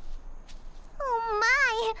 Oh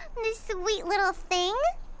my, this sweet little thing.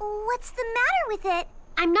 What's the matter with it?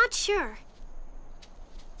 I'm not sure.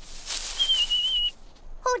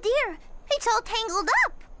 Oh dear, it's all tangled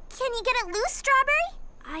up. Can you get it loose, Strawberry?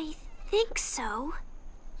 I think so.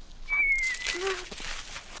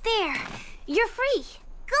 There, you're free.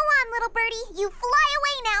 Go on, little birdie. You fly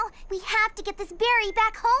away now. We have to get this berry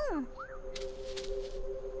back home.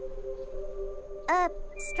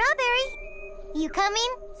 Strawberry, you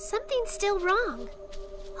coming? Something's still wrong.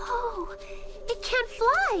 Oh, it can't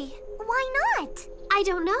fly. Why not? I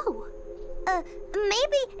don't know.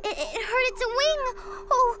 Maybe it hurt its wing.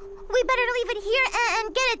 Oh, we better leave it here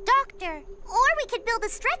and get a doctor. Or we could build a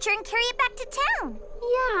stretcher and carry it back to town.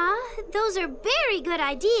 Yeah, those are very good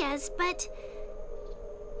ideas, but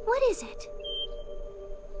what is it?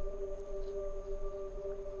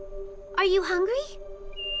 Are you hungry?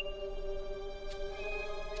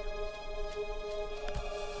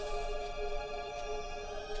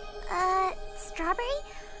 Strawberry?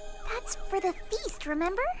 That's for the feast,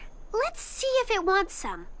 remember? Let's see if it wants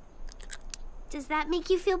some. Does that make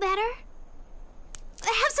you feel better?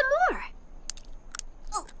 Have some more.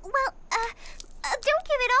 Oh, well, don't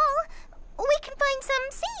give it all. We can find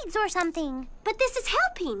some seeds or something. But this is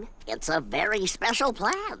helping. It's a very special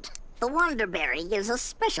plant. The Wanderberry is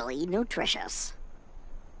especially nutritious.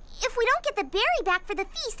 If we don't get the berry back for the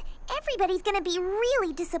feast, everybody's gonna be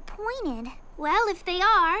really disappointed. Well, if they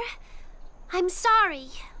are, I'm sorry.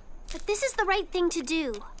 But this is the right thing to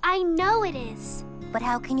do. I know it is. But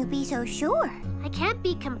how can you be so sure? I can't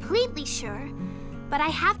be completely sure, but I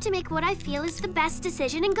have to make what I feel is the best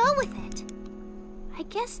decision and go with it. I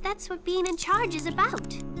guess that's what being in charge is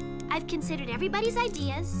about. I've considered everybody's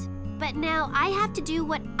ideas, but now I have to do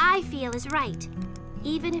what I feel is right,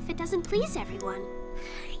 even if it doesn't please everyone.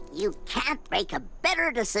 You can't make a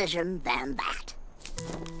better decision than that.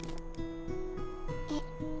 It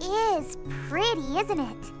is pretty, isn't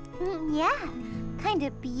it? Yeah, kind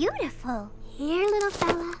of beautiful. Here, little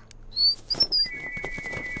fella.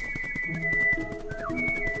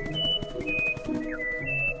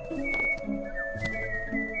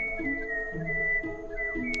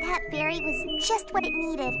 That berry was just what it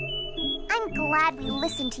needed. I'm glad we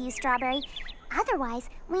listened to you, Strawberry. Otherwise,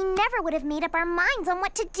 we never would have made up our minds on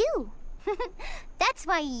what to do. That's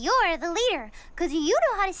why you're the leader, because you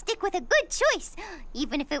know how to stick with a good choice,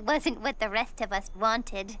 even if it wasn't what the rest of us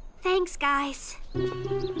wanted. Thanks, guys.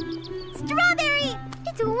 Strawberry!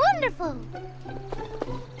 It's wonderful!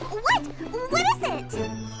 What? What is it?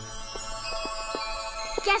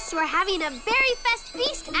 Guess we're having a Berry Fest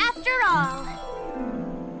feast after all.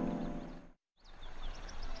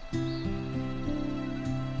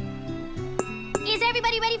 Is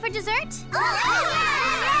everybody ready for dessert?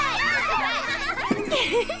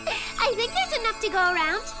 I think there's enough to go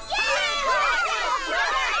around.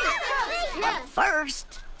 But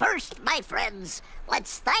first, my friends,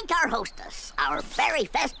 let's thank our hostess, our Berry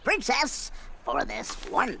Fest princess, for this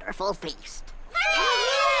wonderful feast.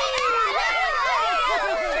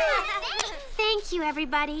 Thank you,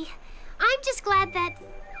 everybody. I'm just glad that...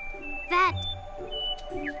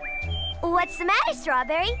 What's the matter,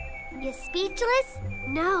 Strawberry? You speechless?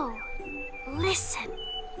 No. Listen.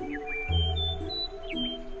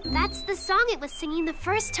 That's the song it was singing the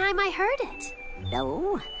first time I heard it.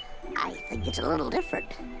 No, I think it's a little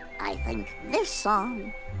different. I think this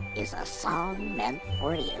song is a song meant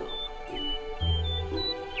for you.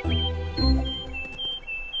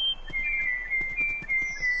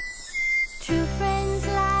 True friends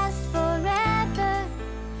last forever.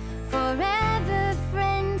 Forever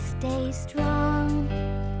friends stay strong.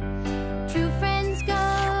 True friends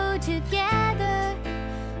go together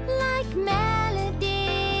like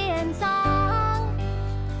melody and song.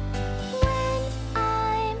 When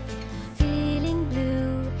I'm feeling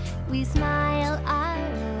blue, we smile our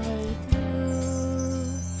way through.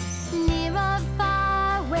 Near or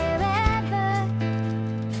far, wherever,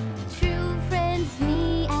 true friends,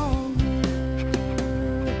 me and you.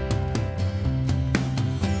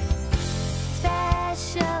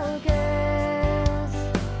 Special girls,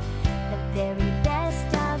 the very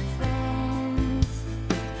best of friends.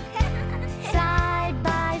 Side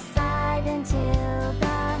by side until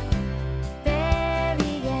the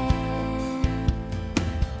very end.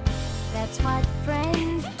 That's what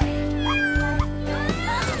friends do.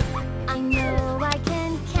 I know I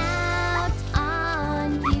can count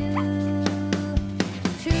on you.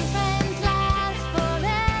 True friends last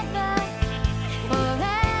forever.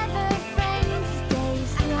 Forever friends stay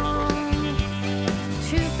strong.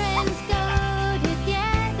 True friends go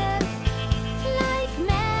together like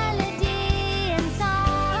melody and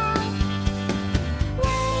song.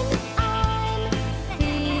 When I'm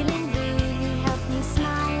feeling blue, you help me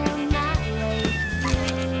smile my way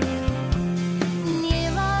through.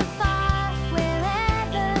 Near or far,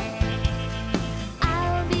 wherever,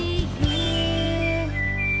 I'll be here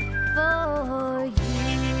for you.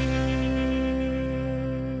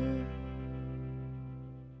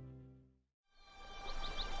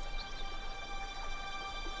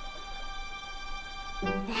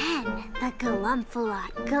 Then the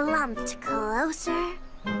Galumphalaut glumped closer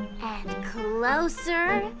and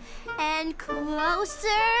closer and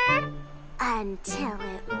closer until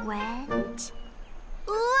it went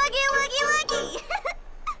looky, looky, looky.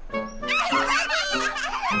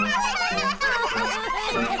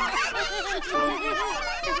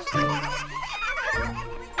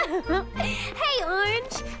 Hey,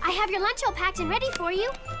 Orange. I have your lunch all packed and ready for you.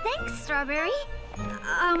 Thanks, Strawberry.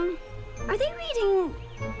 Are they reading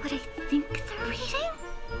what I think they're reading?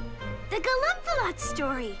 The Galumphalaut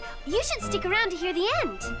story. You should stick around to hear the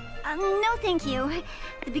end. No, thank you.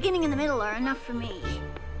 The beginning and the middle are enough for me.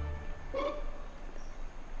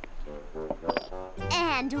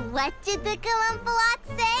 And what did the Galumphalaut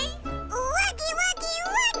say? Looky, looky,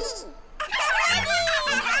 looky!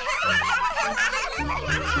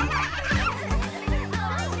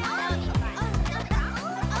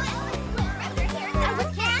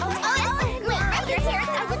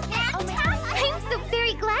 I'm so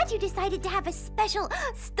very glad you decided to have a special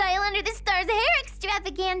Style Under the Stars hair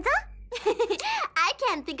extravaganza. I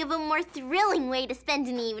can't think of a more thrilling way to spend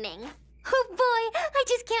an evening. Oh boy, I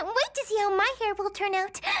just can't wait to see how my hair will turn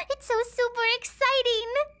out. It's so super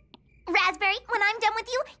exciting. Raspberry, when I'm done with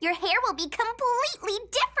you, your hair will be completely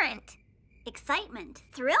different. Excitement.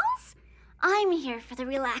 Thrills? I'm here for the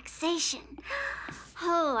relaxation.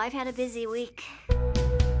 Oh, I've had a busy week.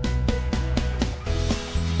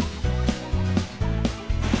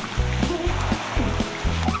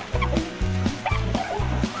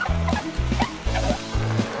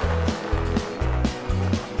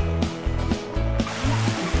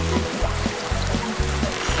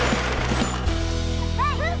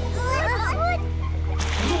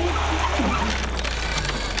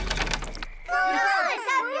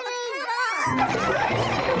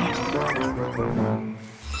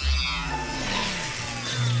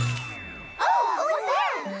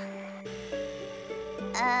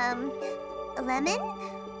 Lemon.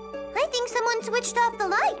 I think someone switched off the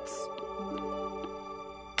lights.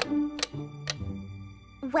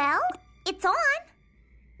 Well, it's on.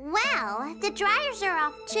 Well, the dryers are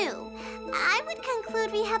off too. I would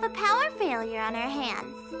conclude we have a power failure on our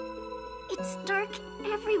hands. It's dark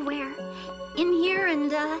everywhere. In here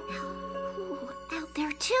and, out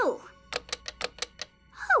there too.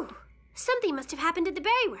 Oh, something must have happened at the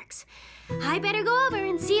Berry Works. I better go over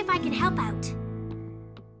and see if I can help out.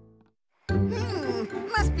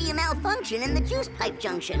 Must be a malfunction in the juice pipe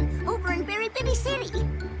junction over in Berry Bitty City.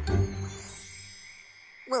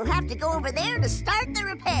 We'll have to go over there to start the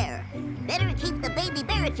repair. Better keep the baby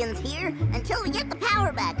berrykins here until we get the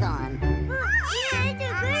power back on.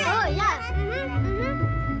 Oh, yeah.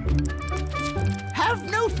 Have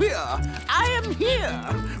no fear. I am here,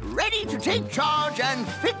 ready to take charge and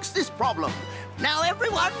fix this problem. Now,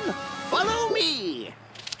 everyone, follow me.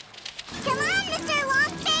 Come on, Mr.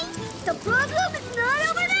 Longface. The problem is not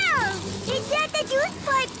over there. It's at the juice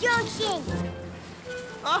pipe junction.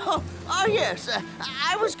 Oh, yes.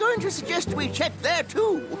 I was going to suggest we check there,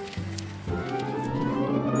 too.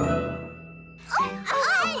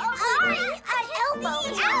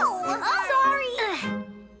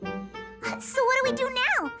 So what do we do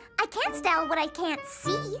now? I can't style what I can't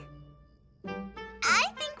see. I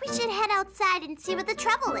think we should head outside and see what the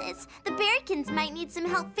trouble is. The berrykins might need some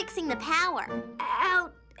help fixing the power.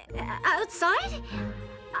 Outside?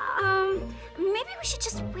 Maybe we should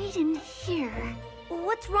just wait in here.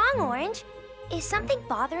 What's wrong, Orange? Is something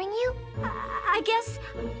bothering you? I guess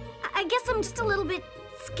I'm just a little bit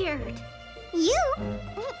scared. You?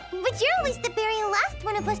 But you're always the very last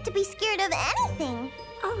one of us to be scared of anything.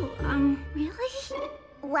 Oh, really?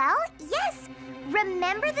 Well, yes.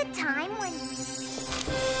 Remember the time when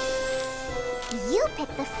you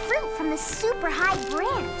picked the fruit from the super high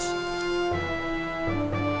branch?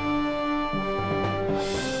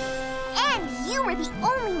 And you were the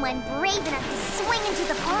only one brave enough to swing into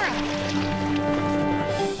the pond.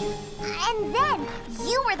 And then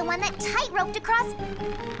you were the one that tight-roped across...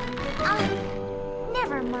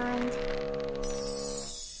 never mind.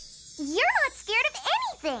 You're not scared of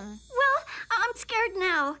anything. Well, I'm scared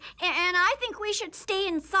now, and I think we should stay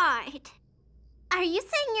inside. Are you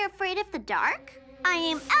saying you're afraid of the dark? I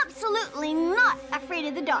am absolutely not afraid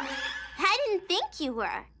of the dark. I didn't think you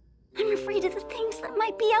were. I'm afraid of the things that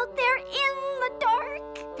might be out there in the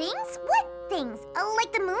dark. Things? What things?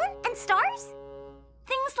 Like the moon and stars?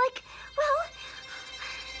 Things like, well,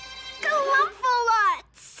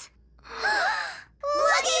 Galumphalots.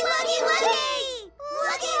 Woogie, woogie, woogie!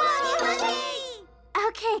 Woogie, woogie, woogie!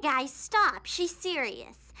 Okay, guys, stop. She's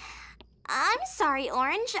serious. I'm sorry,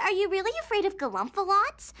 Orange. Are you really afraid of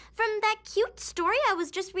Galumphalots? From that cute story I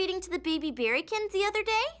was just reading to the baby berrykins the other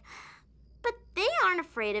day? But they aren't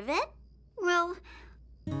afraid of it. Well,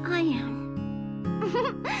 I am.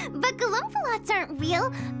 But Galumphalots aren't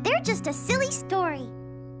real. They're just a silly story.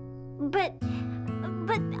 But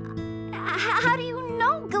how do you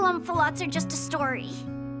know Galumphalots are just a story?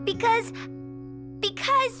 Because,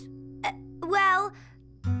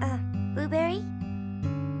 Blueberry?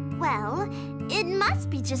 Well, it must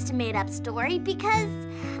be just a made-up story because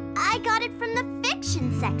I got it from the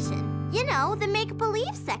fiction section. You know, the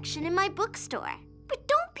make-believe section in my bookstore. But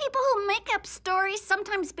don't people who make up stories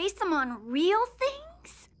sometimes base them on real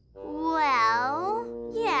things? Well,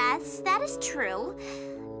 yes, that is true.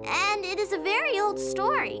 And it is a very old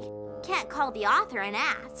story. Can't call the author and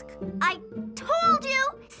ask. I told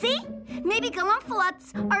you! See? Maybe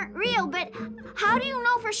Galumphalots aren't real, but how do you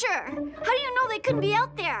know for sure? How do you know they couldn't be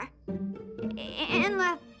out there? In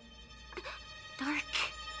the dark.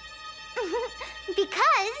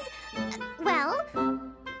 Because, well,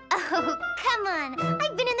 oh, come on.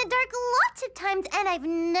 I've been in the dark lots of times and I've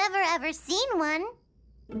never ever seen one.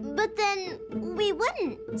 But then we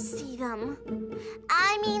wouldn't see them.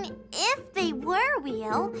 I mean, if they were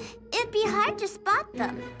real, it'd be hard to spot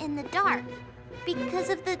them in the dark because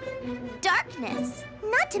of the darkness.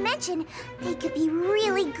 Not to mention, they could be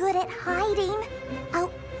really good at hiding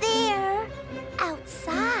out there,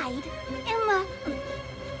 outside. In the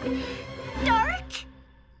dark?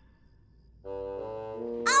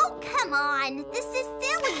 Oh, come on. This is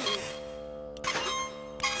silly.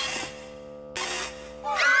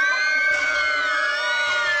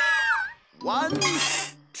 1,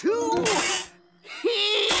 2,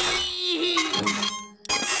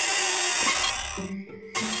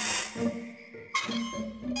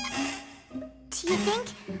 Do you think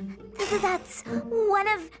that's one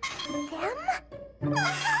of them?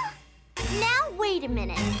 Now, wait a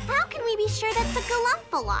minute. How can we be sure that's a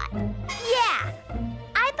Galumphalot? Yeah.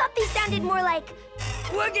 I thought they sounded more like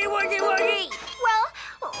woogie, woogie, woogie.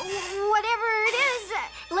 Whatever it is,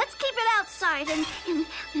 let's keep it outside and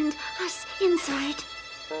us inside.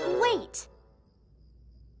 Wait.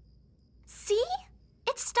 See?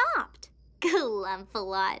 It stopped.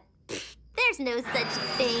 Glumphalot. There's no such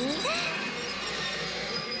thing.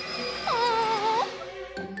 Oh.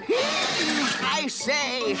 I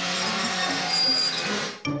say!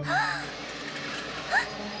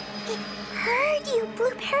 It heard you,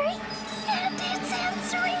 Blueberry, and it's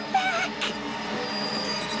answering back.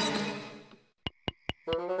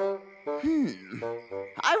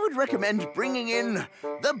 I would recommend bringing in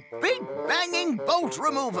the Big Banging Bolt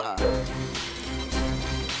Remover.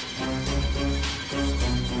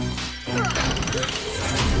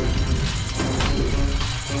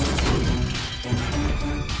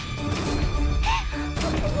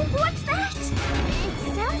 What's that?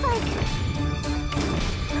 It sounds like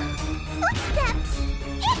footsteps.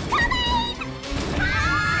 It's coming!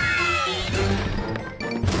 Hide!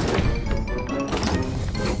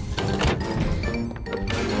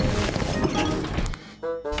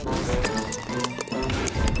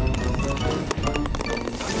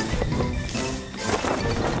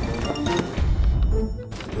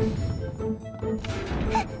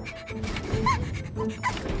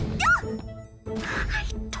 I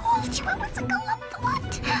told you it was a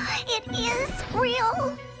Glumphalot. It is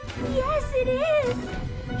real. Yes, it is.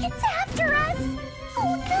 It's after us.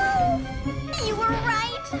 Oh, no. You were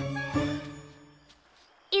right.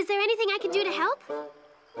 Is there anything I can do to help?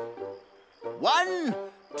 1,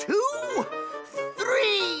 2,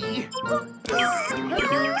 3!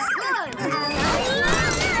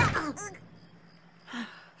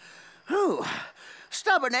 Oh,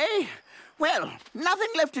 stubborn, eh? Well, nothing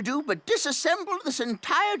left to do but disassemble this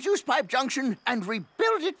entire juice pipe junction and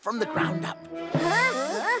rebuild it from the ground up.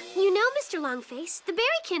 You know, Mr. Longface, the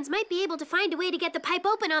Berrykins might be able to find a way to get the pipe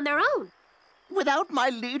open on their own. Without my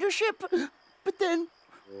leadership? But then,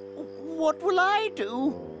 what will I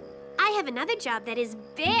do? I have another job that is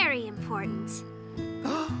very important.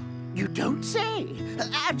 You don't say.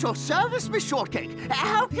 At your service, Miss Shortcake.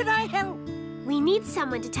 How can I help? We need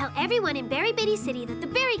someone to tell everyone in Berry Bitty City that the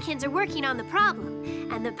Berrykins are working on the problem,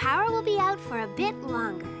 and the power will be out for a bit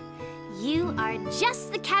longer. You are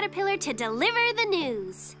just the caterpillar to deliver the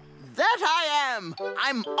news. That I am!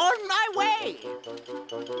 I'm on my way!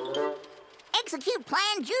 Execute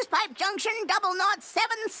plan Juice Pipe Junction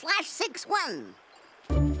 007/61.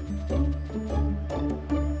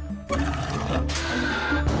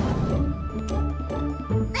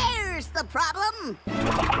 There's the problem.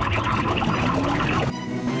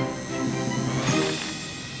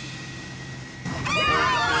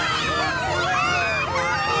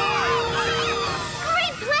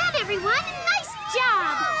 Great plan, everyone! Nice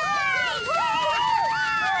job!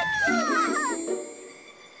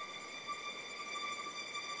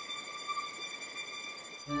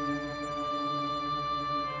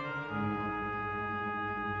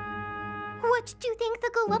 What do you think the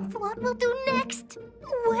Glumphalot will do next?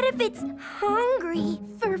 What if it's hungry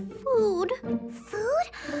for food?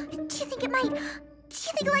 Food? Do you think it might... Do you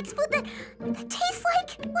think it likes food that tastes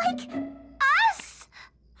like us?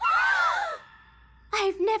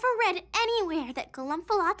 I've never read anywhere that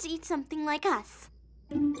Glumpfalots eat something like us.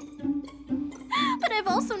 But I've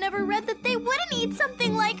also never read that they wouldn't eat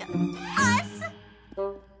something like us.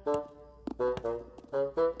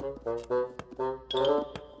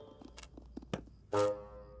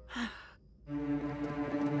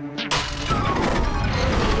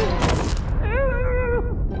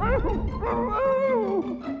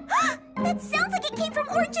 That sounds like it came from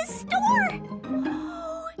Orange's store!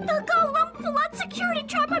 The Glumphalot security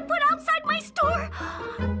trap I put outside my store!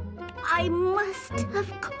 I must have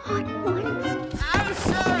caught one. I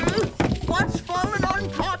say, what's fallen on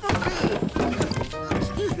top of me?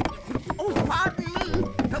 Excuse me. Oh, pardon me.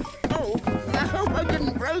 Oh, I hope I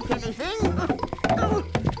didn't break anything. Oh,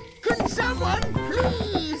 can someone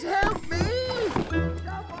please help me?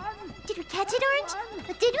 Someone. Did we catch it, Orange?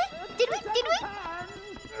 Did we? Did we? Did we?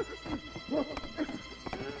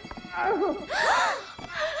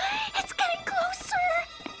 It's getting closer.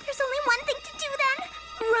 There's only one thing to do then.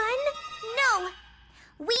 Run? No.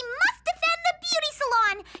 We must defend the beauty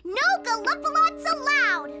salon. No Glumpfalots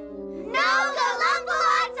allowed. No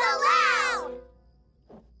Glumpfalots allowed.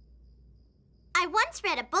 I once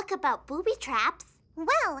read a book about booby traps.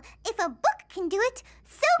 Well, if a book can do it,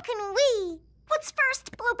 so can we. What's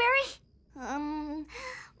first, Blueberry?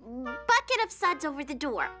 Bucket of suds over the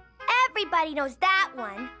door. Everybody knows that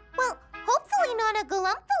one. Well, hopefully not a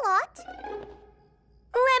Glumphalot.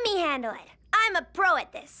 Let me handle it. I'm a pro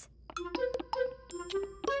at this.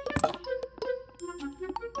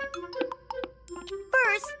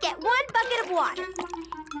 First, get 1 bucket of water.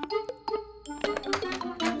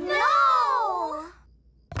 No!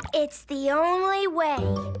 It's the only way.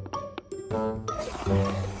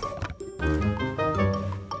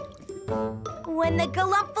 When the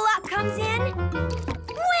Galumphalaut comes in,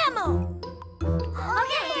 whammo!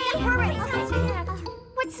 Okay, we're ready.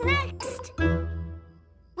 What's next?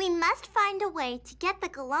 We must find a way to get the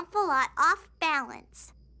Galumphalaut off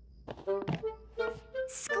balance.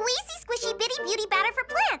 Squeezy, squishy, bitty beauty batter for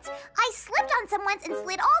plants. I slipped on some once and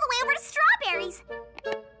slid all the way over to strawberries.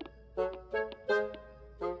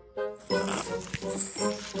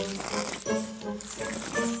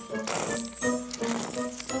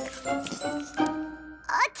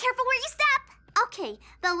 Careful where you step. Okay,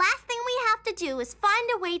 the last thing we have to do is find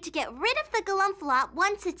a way to get rid of the Galumphalaut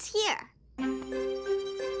once it's here.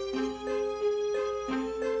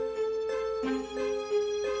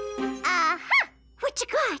 Aha! What you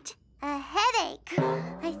got? A headache.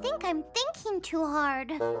 I think I'm thinking too hard.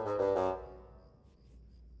 Wait,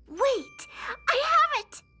 I have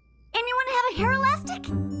it! Anyone have a hair elastic?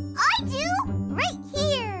 I do! Right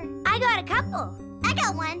here. I got a couple. I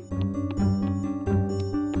got one.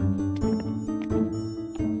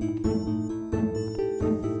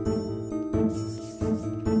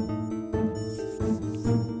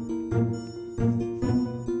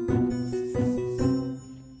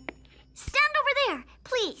 Stand over there,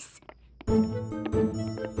 please.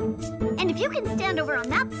 And if you can stand over on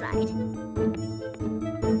that side.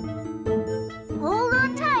 Hold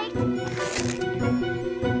on tight.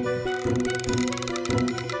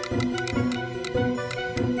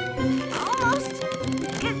 Almost.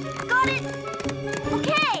 Got it.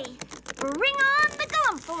 Okay. Bring on the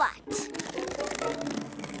Galumphalaut.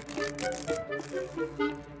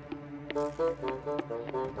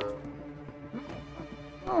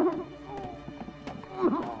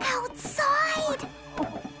 Outside!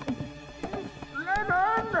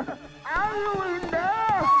 Lemon, are you in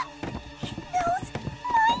there? He knows my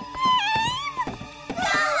name!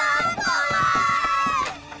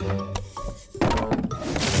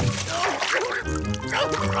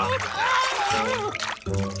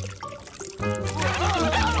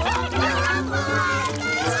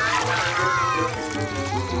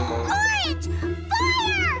 Orange!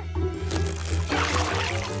 Fire!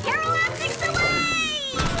 Hair elastics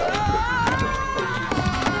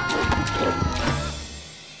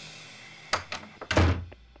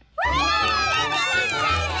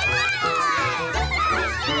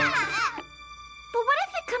But what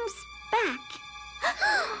if it comes back?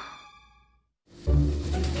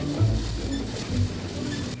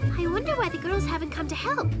 I wonder why the girls haven't come to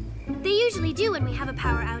help. They usually do when we have a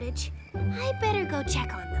power outage. I better go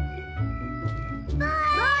check on them.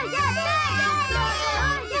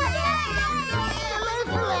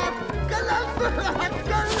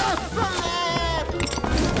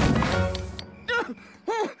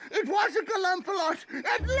 It was a Galumphalaut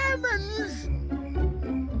at Lemon's.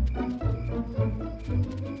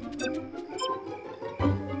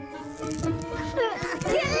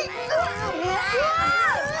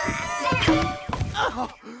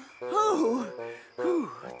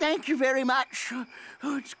 Thank you very much.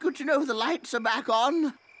 Oh, it's good to know the lights are back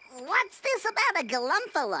on. What's this about a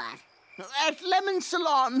Galumphalaut? At Lemon's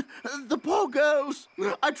salon, the poor girls.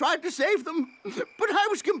 I tried to save them, but I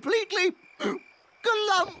was completely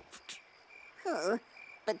galumphed. Oh,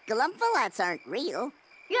 but Galumphalaut's aren't real.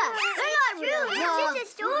 Yeah, they're not real. It's just a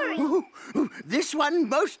story. Ooh, this one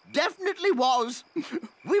most definitely was.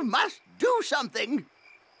 We must do something.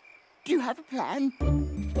 Do you have a plan?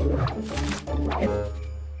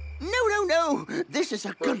 No. This is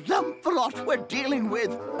a Galumphalaut we're dealing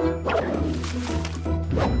with.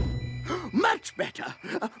 Much better.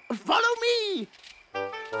 Follow me.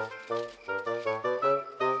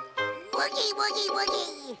 Woogie, woogie,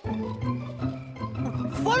 woogie.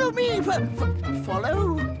 Follow me.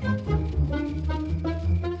 Follow.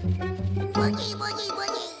 Woogie, woogie,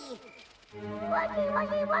 woogie. Wuggy,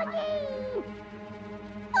 wuggy, wuggy!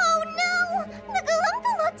 Oh no! The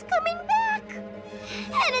Galumphalaut's coming back!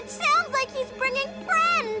 And it sounds like he's bringing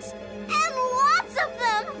friends! And lots of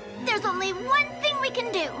them! There's only one thing we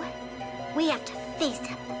can do. We have to face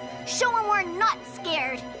him. Show him we're not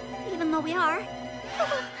scared. Even though we are.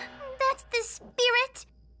 That's the spirit!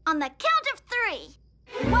 On the count of 3.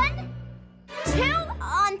 1, 2.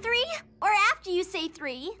 On 3? Or after you say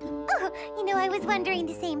 3. Oh, you know, I was wondering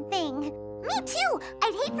the same thing. Me too!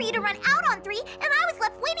 I'd hate for you to run out on 3, and I was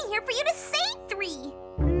left waiting here for you to say 3.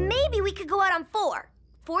 Maybe we could go out on 4.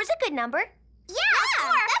 4's a good number. Yeah,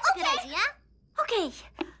 4! That's a good idea. Okay.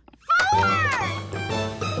 4!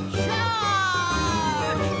 Charge!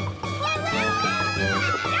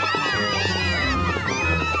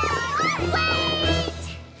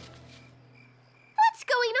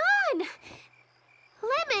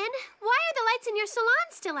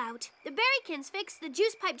 still out. The Berrykins fixed the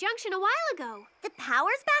juice pipe junction a while ago. The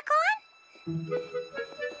power's back on?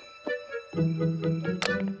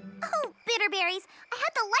 Oh, Bitterberries, I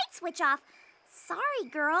had the light switch off. Sorry,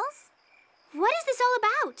 girls. What is this all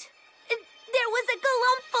about? There was a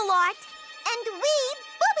Galumphalaut, and we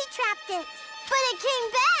booby-trapped it. But it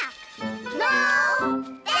came back. No,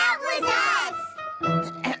 that was us.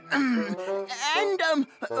 And,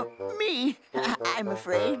 me, I'm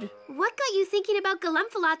afraid. What got you thinking about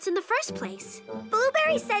Galumphalots in the first place?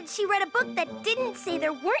 Blueberry said she read a book that didn't say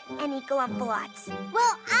there weren't any Galumphalots.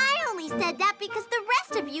 Well, I only said that because the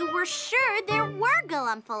rest of you were sure there were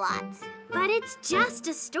Galumphalots. But it's just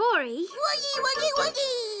a story. Woogie, woogie,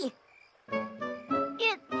 woogie!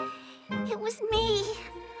 It was me.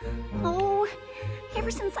 Oh, ever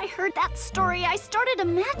since I heard that story, I started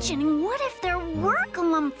imagining what if there were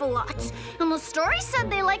Galumphalots. And the story said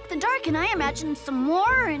they liked the dark, and I imagined some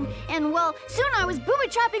more, and well, soon I was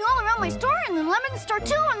booby-trapping all around my store, and then Lemon's store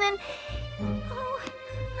too, and then... Oh,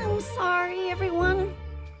 I'm sorry, everyone.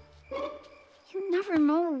 You never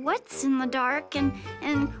know what's in the dark, and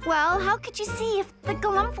well, how could you see if the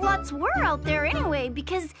Galumphalots were out there anyway,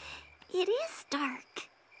 because it is dark.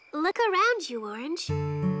 Look around you, Orange.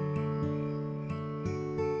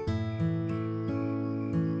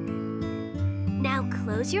 Now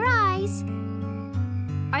close your eyes.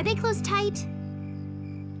 Are they closed tight?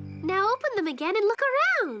 Now open them again and look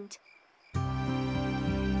around.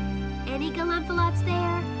 Any Galumphalots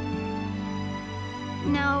there?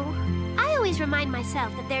 No. I always remind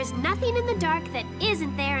myself that there's nothing in the dark that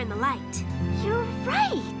isn't there in the light. You're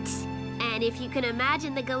right. And if you can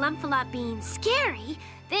imagine the Galumphalout being scary,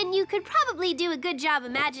 then you could probably do a good job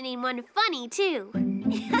imagining one funny, too.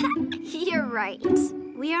 You're right.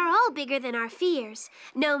 We are all bigger than our fears,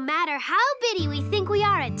 no matter how bitty we think we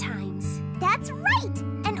are at times. That's right!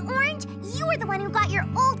 And Orange, you were the one who got your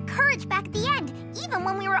old courage back at the end, even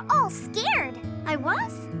when we were all scared. I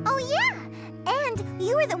was? Oh, yeah. And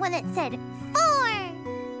you were the one that said, 4.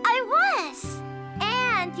 I was.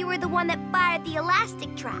 And you were the one that fired the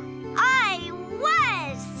elastic trap. I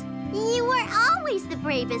was. You were always the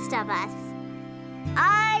bravest of us.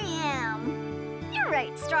 I am. You're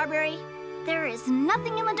right, Strawberry. There is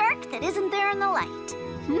nothing in the dark that isn't there in the light.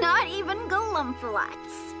 Not even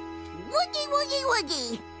Galumphalots. Woogie, woogie,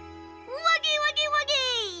 woogie. Woogie, woogie,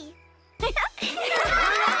 woogie.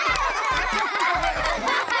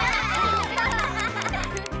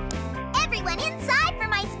 Everyone inside for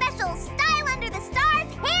my special Style Under the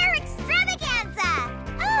Stars hair extravaganza.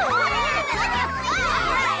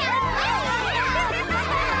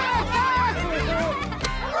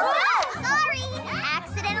 Sorry,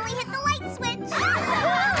 accidentally hit the light switch.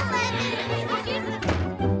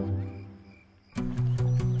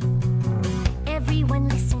 Everyone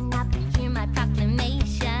listen up, hear my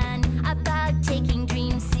proclamation about taking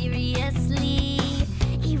dreams seriously.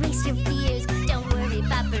 Erase your fears, don't worry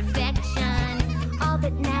about perfection. All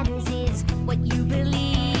that matters is what you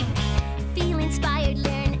believe. Feel inspired,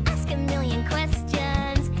 learn, ask a million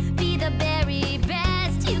questions. Be the very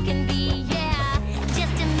best you can be, yeah.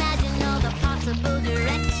 Just imagine all the possible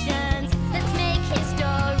directions. Let's make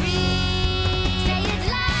history. Say it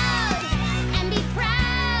loud and be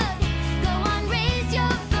proud. Go on, raise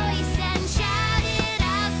your voice and shout it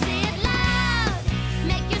out. Say it loud,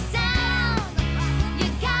 make your sound. You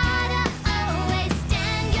gotta always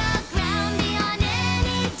stand your ground beyond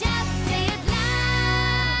any doubt. Say it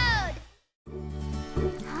loud.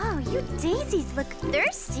 Oh, you daisies look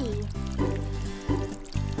thirsty.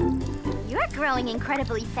 You're growing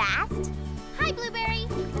incredibly fast. Hi, Blueberry.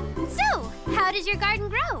 So, how does your garden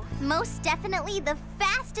grow? Most definitely the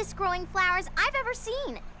fastest growing flowers I've ever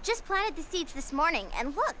seen. Just planted the seeds this morning,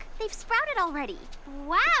 and look, they've sprouted already.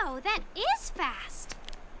 Wow, that is fast.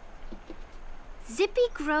 Zippy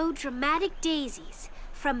grow dramatic daisies.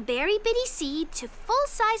 From berry bitty seed to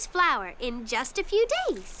full-size flower in just a few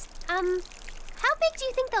days. How big do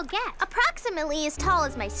you think they'll get? Approximately as tall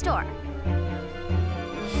as my store.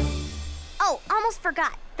 Oh, almost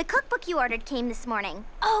forgot. The cookbook you ordered came this morning.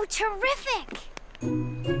 Oh, terrific!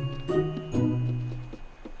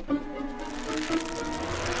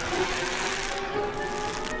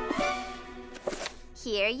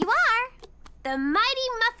 Here you are. The Mighty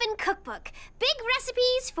Muffin Cookbook. Big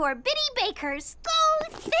recipes for bitty bakers. Oh,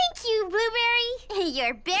 thank you, Blueberry.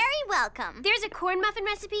 You're very welcome. There's a corn muffin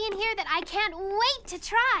recipe in here that I can't wait to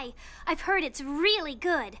try. I've heard it's really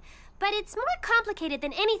good, but it's more complicated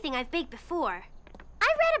than anything I've baked before. I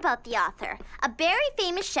read about the author, a very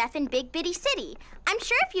famous chef in Big Bitty City. I'm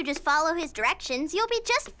sure if you just follow his directions, you'll be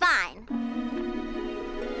just fine.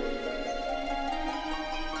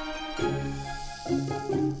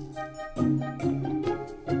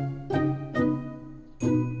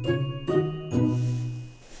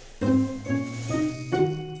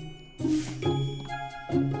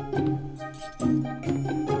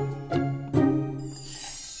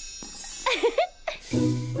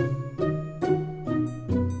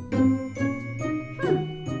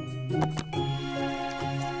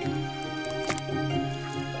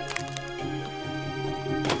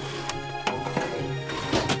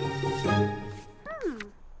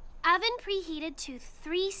 Oven preheated to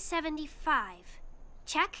 375.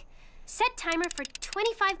 Check. Set timer for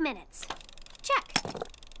 25 minutes. Check.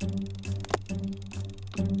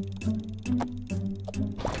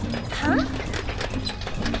 Huh?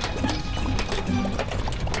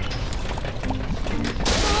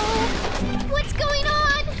 Oh, what's going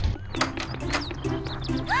on?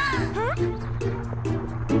 Huh?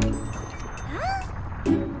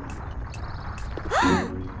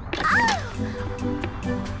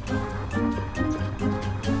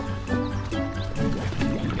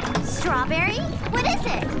 Strawberry? What is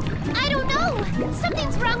it? I don't know.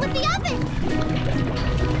 Something's wrong with the oven.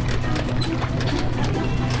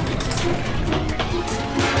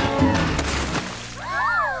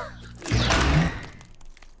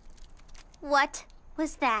 What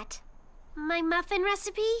was that? My muffin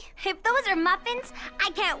recipe? If those are muffins,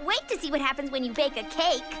 I can't wait to see what happens when you bake a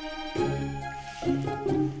cake.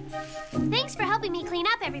 Thanks for helping me clean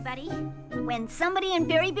up, everybody. When somebody in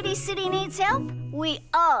Berry Bitty City needs help, we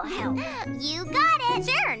all help. You got it.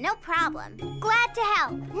 Sure, no problem. Glad to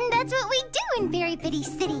help. That's what we do in Berry Bitty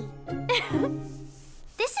City.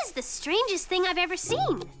 This is the strangest thing I've ever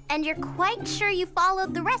seen. And you're quite sure you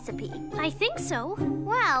followed the recipe? I think so.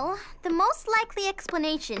 Well, the most likely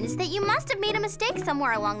explanation is that you must have made a mistake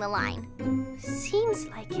somewhere along the line. Seems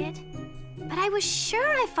like it. But I was sure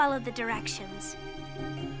I followed the directions.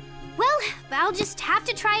 Well, I'll just have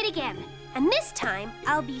to try it again. And this time,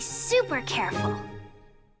 I'll be super careful.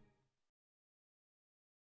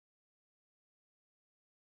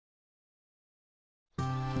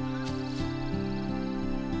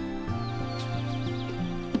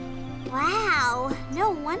 Wow, no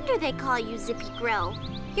wonder they call you Zippy Grill.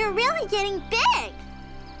 You're really getting big.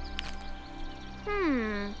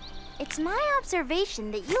 It's my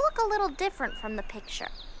observation that you look a little different from the picture.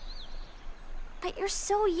 But you're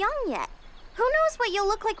so young yet. Who knows what you'll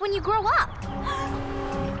look like when you grow up?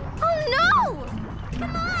 Oh no!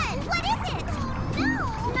 Come on, what is it? Oh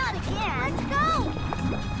no! Not again. Let's go!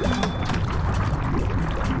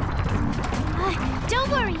 Don't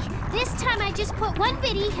worry. This time I just put one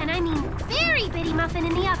bitty, and I mean very bitty muffin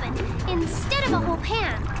in the oven, instead of a whole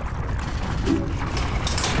pan.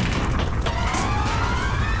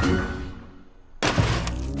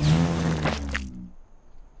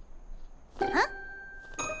 Huh?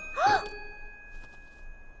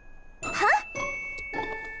 Huh?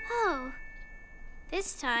 Oh.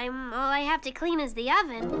 This time, all I have to clean is the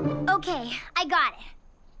oven. Okay, I got it.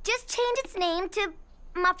 Just change its name to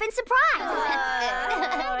Muffin Surprise.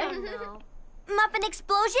 I don't know. Muffin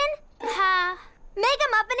Explosion? Ha. Mega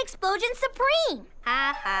Muffin Explosion Supreme.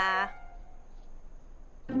 Ha ha.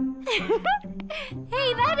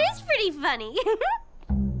 Hey, that is pretty funny.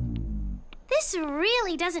 This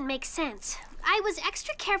really doesn't make sense. I was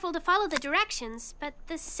extra careful to follow the directions, but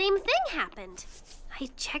the same thing happened. I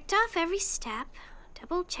checked off every step,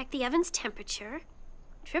 double-checked the oven's temperature,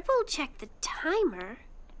 triple-checked the timer.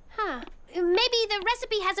 Huh. Maybe the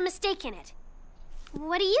recipe has a mistake in it.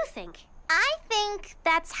 What do you think? I think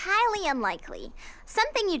that's highly unlikely.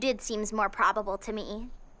 Something you did seems more probable to me.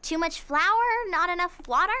 Too much flour, not enough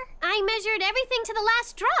water? I measured everything to the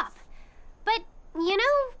last drop. But, you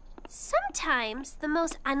know, sometimes the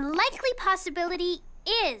most unlikely possibility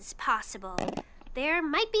is possible. There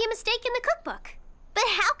might be a mistake in the cookbook. But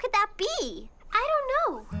how could that be? I don't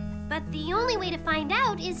know. But the only way to find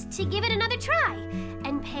out is to give it another try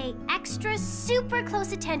and pay extra super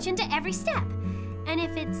close attention to every step. And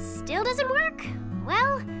if it still doesn't work,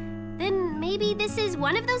 well, then maybe this is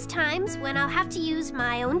one of those times when I'll have to use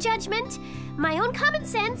my own judgment, my own common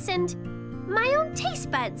sense, and my own taste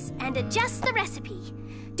buds and adjust the recipe.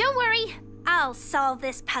 Don't worry, I'll solve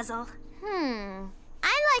this puzzle. I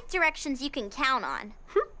like directions you can count on.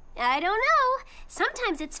 I don't know.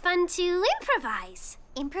 Sometimes it's fun to improvise.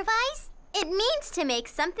 Improvise? It means to make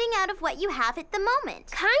something out of what you have at the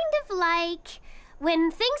moment. Kind of like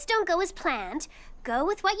when things don't go as planned, go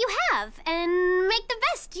with what you have and make the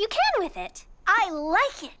best you can with it. I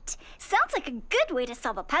like it. Sounds like a good way to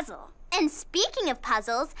solve a puzzle. And speaking of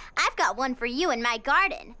puzzles, I've got one for you in my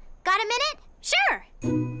garden. Got a minute? Sure.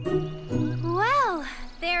 Well,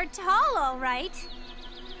 they're tall, all right.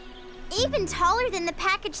 Even taller than the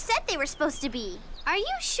package said they were supposed to be. Are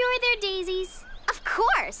you sure they're daisies? Of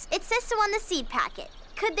course. It says so on the seed packet.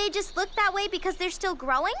 Could they just look that way because they're still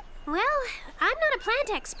growing? Well, I'm not a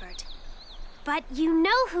plant expert. But you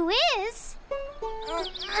know who is.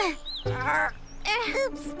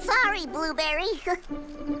 Oops, sorry, Blueberry.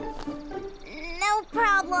 No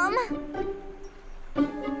problem.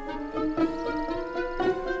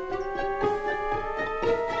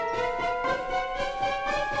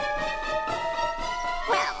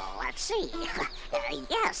 Well, let's see.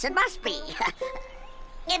 Yes, it must be.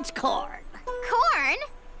 It's corn. Corn?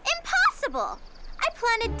 Impossible! I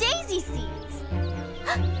planted daisy seeds.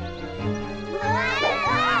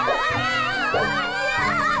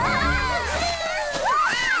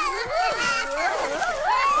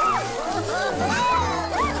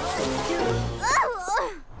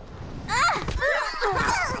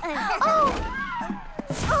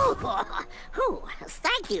 Oh,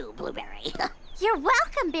 thank you, Blueberry. You're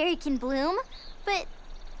welcome, Berrykin Bloom. But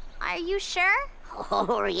are you sure?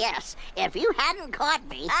 Oh, yes. If you hadn't caught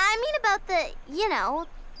me... I mean about the,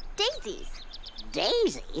 daisies.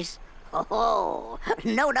 Daisies? Oh,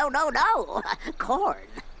 no. Corn.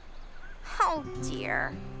 Oh,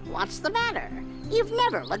 dear. What's the matter? You've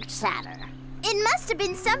never looked sadder. It must have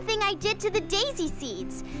been something I did to the daisy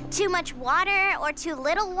seeds. Too much water, or too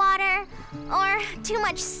little water, or too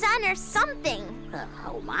much sun or something.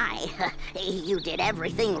 Oh, my. You did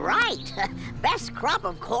everything right. Best crop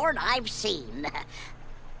of corn I've seen.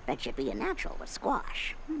 Bet you'd be a natural with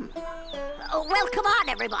squash. Oh, well, come on,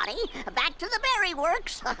 everybody. Back to the berry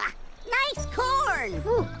works. Nice corn.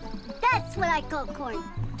 Ooh, that's what I call corn.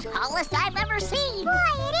 Tallest I've ever seen. Boy,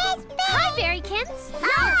 it is big! Hi, Berrykins.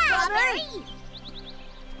 Hi, Strawberry.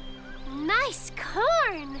 Nice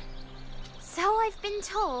corn. So I've been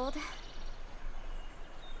told.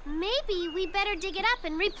 Maybe we better dig it up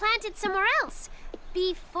and replant it somewhere else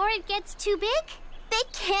before it gets too big. They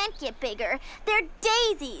can't get bigger. They're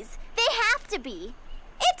daisies. They have to be.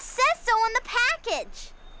 It says so on the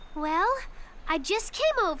package. Well, I just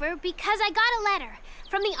came over because I got a letter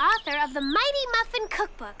from the author of the Mighty Muffin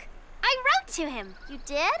Cookbook. I wrote to him. You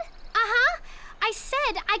did? Uh-huh. I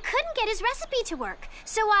said I couldn't get his recipe to work,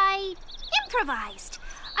 so I improvised.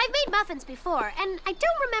 I've made muffins before, and I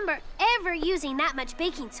don't remember ever using that much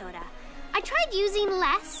baking soda. I tried using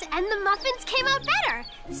less, and the muffins came out better.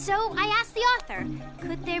 So I asked the author,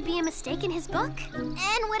 could there be a mistake in his book? And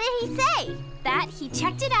what did he say? That he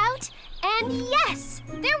checked it out, and yes,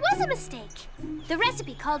 there was a mistake. The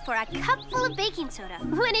recipe called for a cupful of baking soda,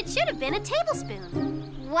 when it should have been a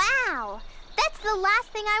tablespoon. Wow, that's the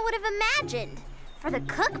last thing I would have imagined. For the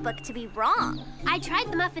cookbook to be wrong. I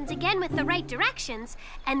tried the muffins again with the right directions,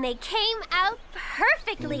 and they came out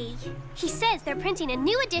perfectly. He says they're printing a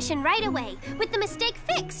new edition right away, with the mistake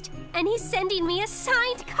fixed, and he's sending me a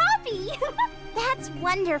signed copy. That's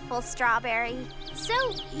wonderful, Strawberry. So,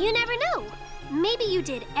 you never know. Maybe you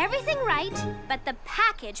did everything right, but the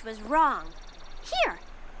package was wrong. Here,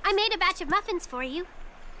 I made a batch of muffins for you.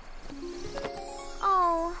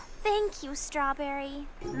 Oh, thank you, Strawberry.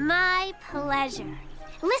 My pleasure.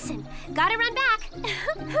 Listen, gotta run back.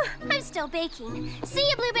 I'm still baking. See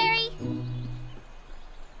you, Blueberry.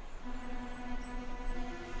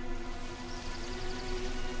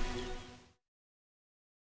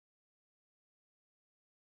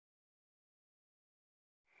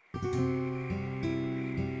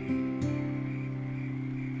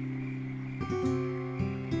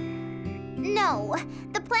 No,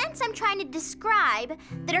 the plants I'm trying to describe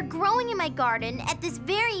that are growing in my garden at this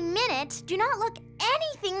very minute do not look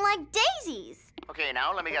anything like daisies. Okay,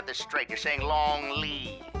 now let me get this straight. You're saying long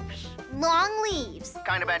leaves. Long leaves.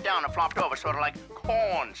 Kind of bent down and flopped over, sort of like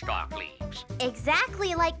cornstalk leaves.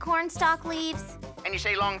 Exactly like cornstalk leaves. And you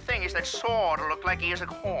say long things that sort of look like ears of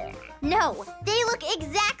corn. No, they look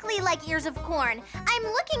exactly like ears of corn. I'm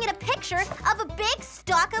looking at a picture of a big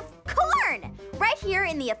stalk of corn. Right here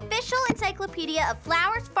in the official encyclopedia of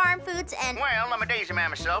flowers, farm foods, and... Well, I'm a daisy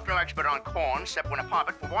man myself, no expert on corn, except when I pop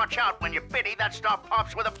it. But watch out, when you're bitty, that stalk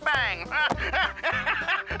pops with a bang.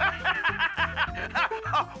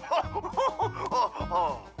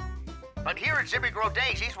 But here at Zippy Grow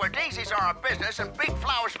Daisies, where daisies are our business and big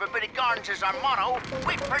flowers for bitty gardens is our motto,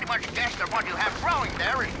 we pretty much guess that what you have growing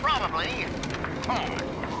there is probably corn.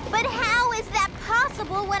 But how is that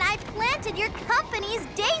possible when I planted your company's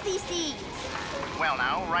daisy seeds? Well,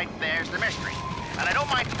 now, right there's the mystery. And I don't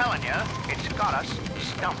mind telling you, it's got us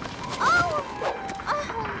stumped. Oh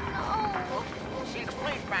no. See, the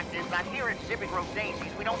plain fact is that here at Zippy Grow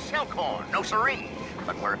Daisies, we don't sell corn, no siree.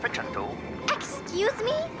 But we're fixin' to. Excuse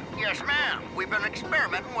me? Yes, ma'am. We've been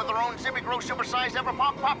experimenting with our own Zippy Grow supersized Ever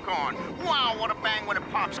Pop popcorn. Wow, what a bang when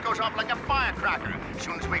it pops. Goes off like a firecracker. As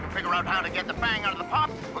soon as we can figure out how to get the bang out of the pop,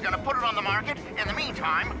 we're gonna put it on the market. In the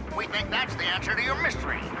meantime, we think that's the answer to your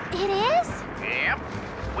mystery. It is? Yep.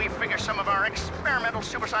 We figure some of our experimental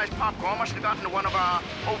supersized popcorn must have gotten to one of our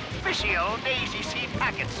official Daisy Seed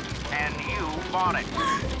packets, and you bought it.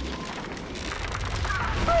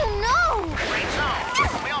 Oh, no! Great so.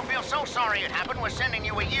 We all feel so sorry it happened. We're sending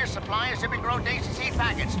you a year's supply of Zippy Grow Daisy Seed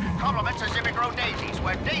packets. Compliments of Zippy Grow Daisies,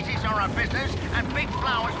 where daisies are our business and big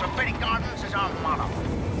flowers for pretty gardens is our motto.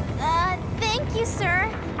 Thank you, sir.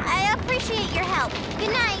 I appreciate your help.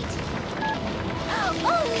 Good night. Oh,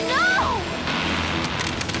 no!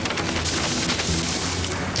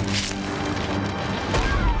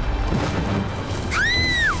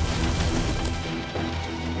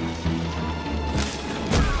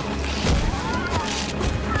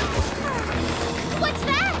 What's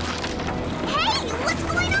that? Hey, what's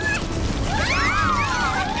going on?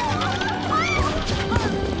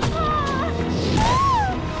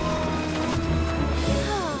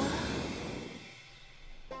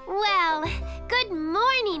 Well, good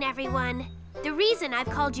morning, everyone. The reason I've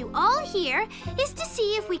called you all here is to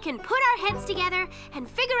see if we can put our heads together and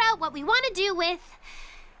figure out what we want to do with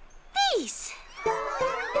these.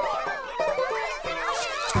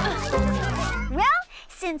 Well,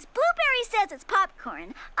 since Blueberry says it's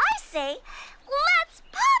popcorn, I say, let's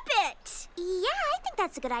pop it! Yeah, I think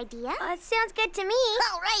that's a good idea. Sounds good to me.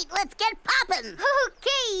 All right, let's get poppin'.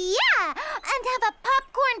 Okay, yeah! And have a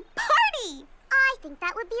popcorn party! I think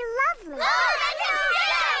that would be lovely.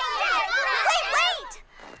 Wait!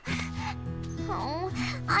 Oh,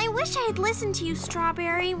 I wish I had listened to you,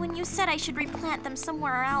 Strawberry, when you said I should replant them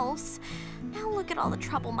somewhere else. Now look at all the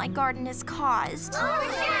trouble my garden has caused.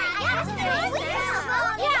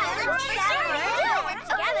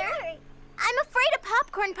 I'm afraid a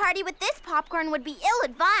popcorn party with this popcorn would be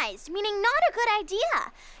ill-advised, meaning not a good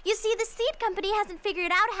idea. You see, the seed company hasn't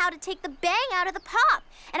figured out how to take the bang out of the pop,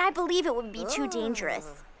 and I believe it would be too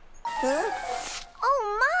dangerous.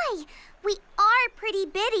 Oh my! We are pretty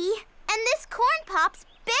bitty, and this corn pop's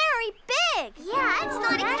very big. Yeah, it's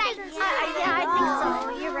not a good idea. Yeah, I think so.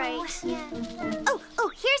 You're right. Oh,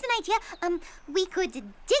 here's an idea. We could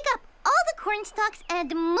dig up all the corn stalks and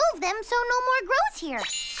move them so no more grows here.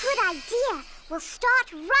 Good idea. We'll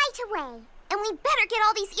start right away. And we better get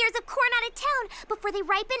all these ears of corn out of town before they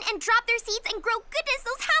ripen and drop their seeds and grow goodness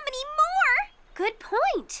knows how many more. Good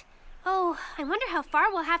point. Oh, I wonder how far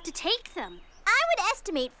we'll have to take them. I would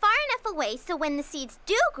estimate far enough away so when the seeds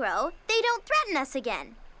do grow, they don't threaten us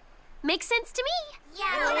again. Makes sense to me.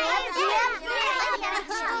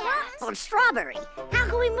 Well, Strawberry, how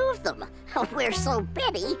can we move them? We're so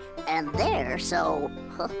bitty, and they're so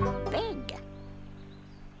big.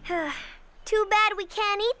 Too bad we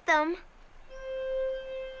can't eat them.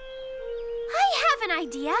 I have an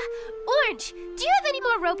idea. Orange, do you have any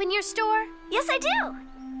more rope in your store? Yes, I do.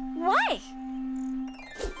 Why?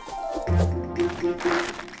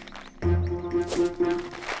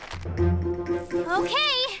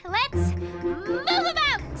 Okay, let's move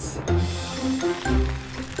about!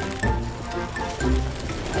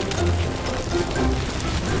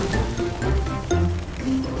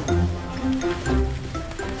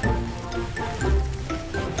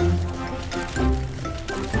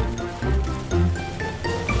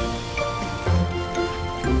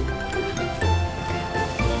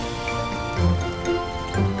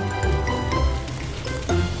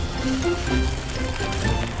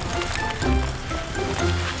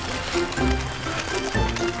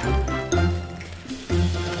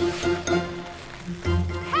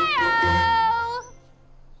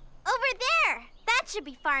 Should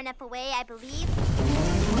be far enough away, I believe.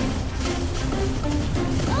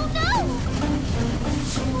 Oh no!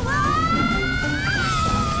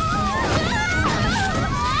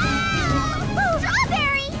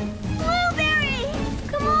 Strawberry! Blueberry!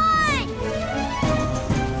 Come on!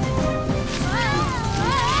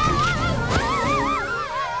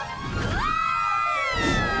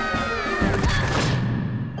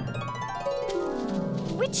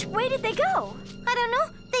 Which way did they go? I don't know.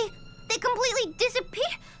 They completely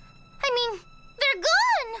disappear. I mean, they're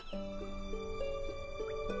gone.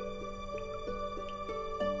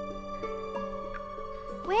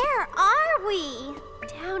 Where are we?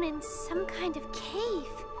 Down in some kind of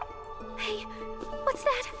cave. Hey, what's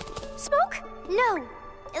that? Smoke? No,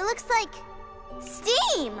 it looks like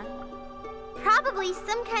steam. Probably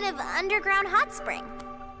some kind of underground hot spring.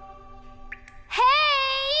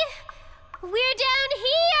 Hey! We're down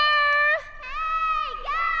here!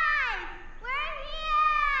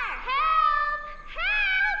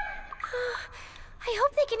 I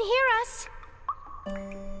hope they can hear us.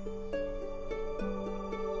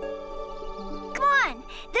 Come on,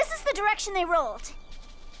 this is the direction they rolled.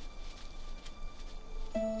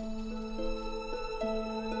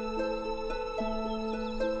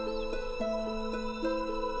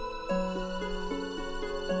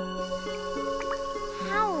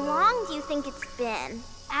 think it's been?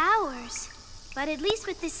 Hours. But at least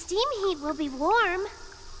with this steam heat, we'll be warm.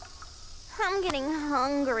 I'm getting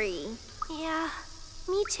hungry. Yeah,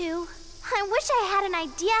 me too. I wish I had an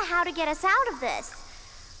idea how to get us out of this.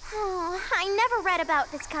 Oh, I never read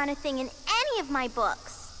about this kind of thing in any of my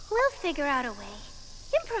books. We'll figure out a way.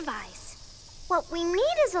 Improvise. What we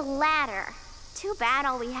need is a ladder. Too bad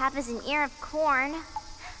all we have is an ear of corn.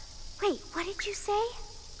 Wait, what did you say?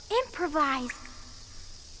 Improvise.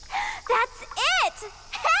 That's it!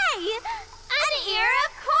 Hey! An ear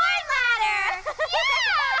of corn ladder!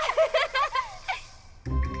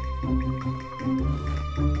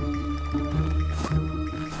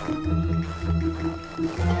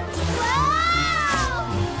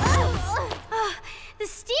 The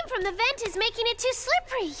steam from the vent is making it too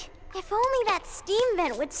slippery. If only that steam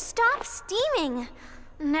vent would stop steaming.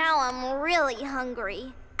 Now I'm really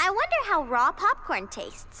hungry. I wonder how raw popcorn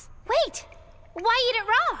tastes. Wait, why eat it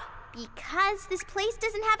raw? Because this place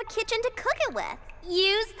doesn't have a kitchen to cook it with.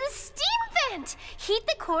 Use the steam vent. Heat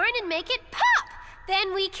the corn and make it pop.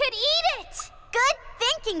 Then we could eat it. Good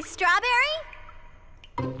thinking, Strawberry.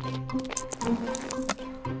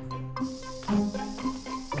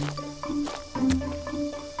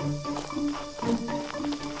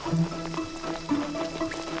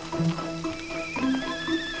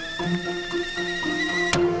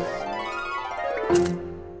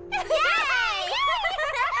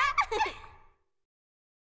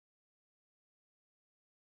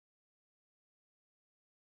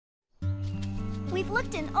 We've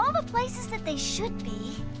looked in all the places that they should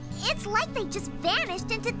be. It's like they just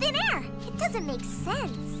vanished into thin air. It doesn't make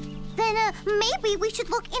sense. Then maybe we should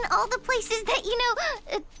look in all the places that,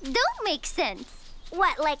 don't make sense.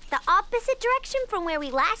 What, like the opposite direction from where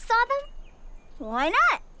we last saw them? Why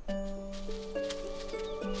not?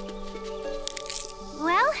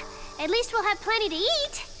 Well, at least we'll have plenty to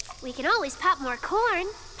eat. We can always pop more corn.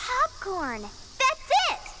 Popcorn. That's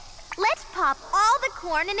it! Let's pop all the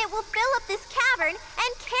corn and it will fill up this cavern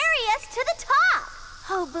and carry us to the top.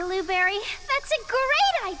 Oh, Blueberry, that's a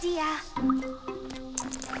great idea.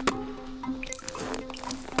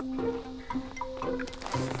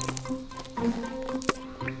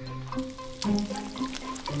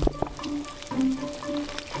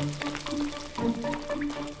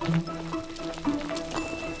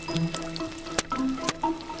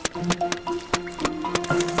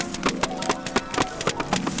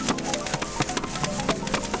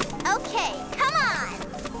 Okay, come on.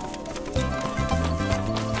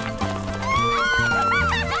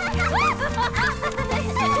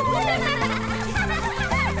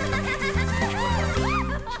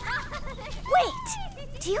 Wait,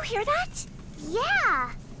 do you hear that?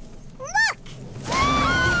 Yeah. Look!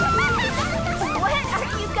 What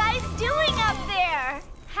are you guys doing up there?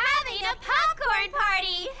 Having a popcorn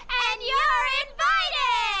party, and you're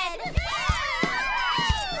invited!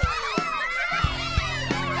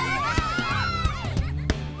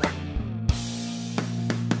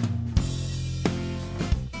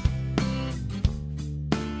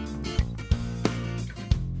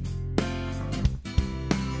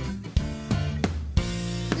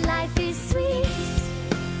 Life is sweet.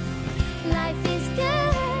 Life is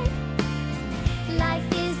good.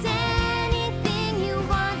 Life is anything you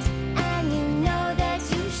want, and you know that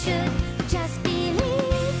you should just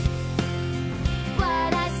believe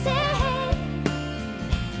what I say.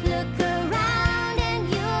 Look around and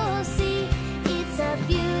you'll see it's a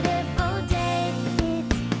beautiful day.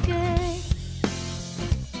 It's good.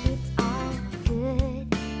 It's all good.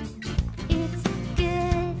 It's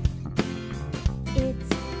good.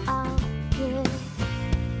 It's all good.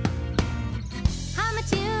 Hum a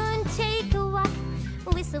tune, take a walk,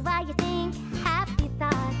 whistle while you think happy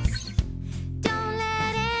thoughts. Don't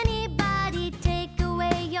let anybody take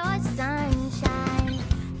away your sunshine.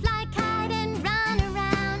 Fly kite and run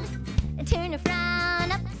around, and turn a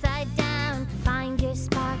frown upside down. Find your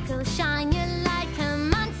sparkle, shine your light,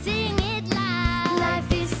 come on, sing it loud.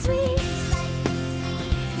 Life is sweet.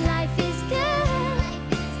 Life is good.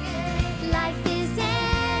 Life is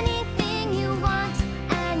anything you want,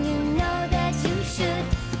 and you know that you should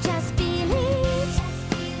just believe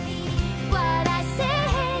what I say.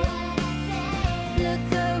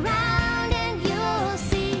 Look around and you'll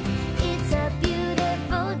see it's a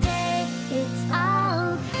beautiful day. It's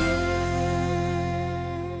all good.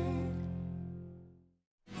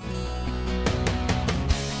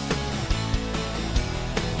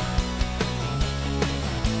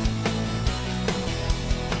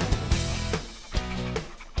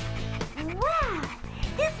 Wow!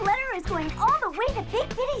 This letter is going all the way to Big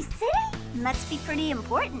Bitty City? Must be pretty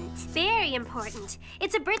important. Very important.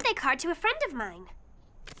 It's a birthday card to a friend of mine.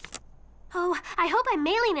 Oh, I hope I'm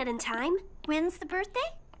mailing it in time. When's the birthday?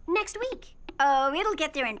 Next week. Oh, it'll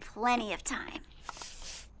get there in plenty of time.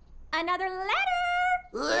 Another letter!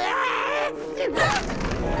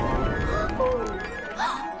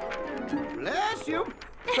 Bless you.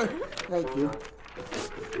 Thank you.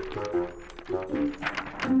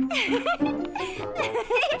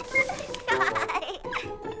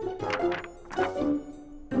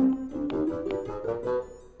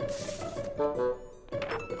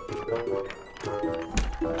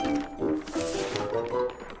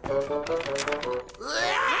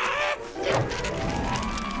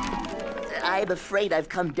 I'm afraid I've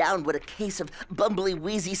come down with a case of bumbly,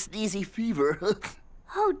 wheezy, sneezy fever.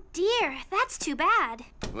 Oh dear, that's too bad.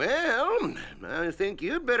 Well, I think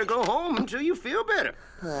you'd better go home until you feel better.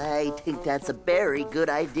 I think that's a very good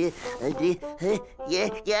idea.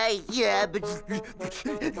 Yeah, but...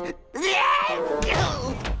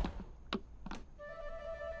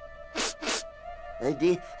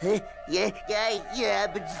 Yeah,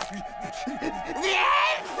 but...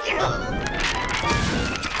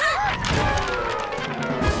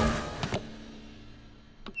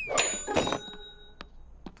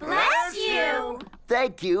 Bless you!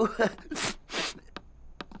 Thank you.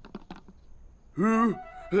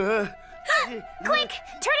 Quick,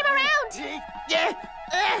 turn him around!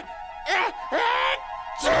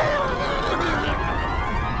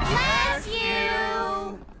 Bless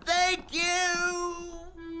you! Thank you!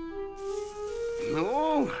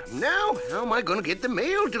 Oh, now how am I going to get the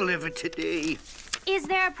mail delivered today? Is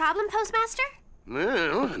there a problem, Postmaster?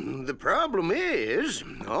 Well, the problem is,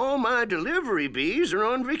 all my delivery bees are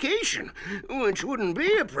on vacation, which wouldn't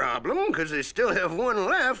be a problem because they still have one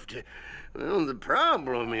left. Well, the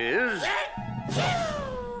problem is...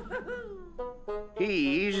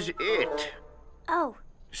 he's it. Oh.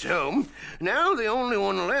 So, now the only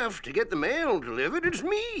one left to get the mail delivered is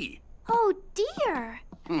me. Oh dear.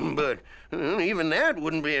 But even that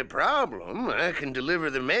wouldn't be a problem. I can deliver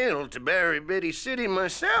the mail to Berry Bitty City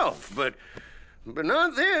myself, but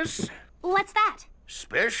not this. What's that?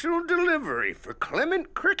 Special delivery for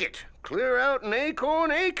Clement Cricket, clear out in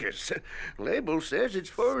Acorn Acres. Label says it's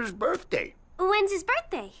for his birthday. When's his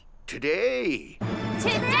birthday? Today.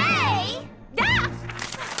 Today? Ah!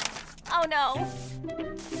 Oh no.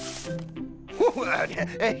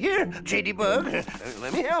 Here, J.D. Bug,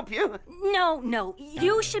 let me help you. No,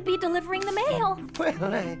 you should be delivering the mail. Well,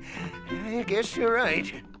 I guess you're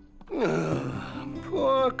right. Oh,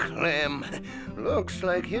 poor Clem. Looks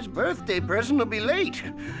like his birthday present will be late.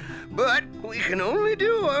 But we can only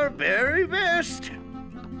do our very best.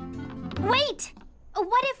 Wait!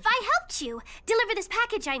 What if I helped you? Deliver this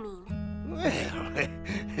package, I mean. Well,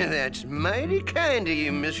 that's mighty kind of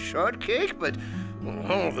you, Miss Shortcake, but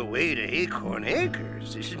all the way to Acorn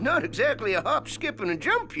Acres, this is not exactly a hop, skip, and a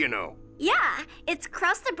jump, you know. Yeah, it's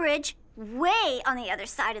across the bridge, way on the other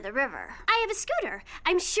side of the river. I have a scooter.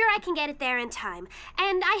 I'm sure I can get it there in time.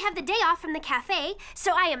 And I have the day off from the cafe,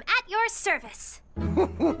 so I am at your service.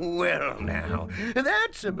 Well, now,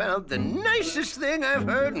 that's about the nicest thing I've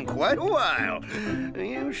heard in quite a while. Are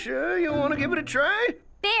you sure you want to give it a try?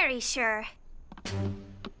 Very sure.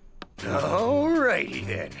 All righty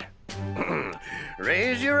then.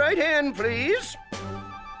 Raise your right hand, please.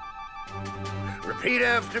 Repeat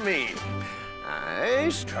after me. I,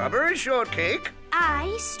 Strawberry Shortcake,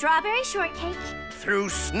 I, Strawberry Shortcake, through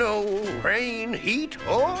snow, rain, heat,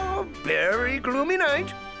 or very gloomy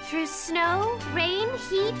night, through snow, rain,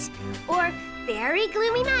 heat, or very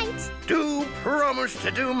gloomy night, do promise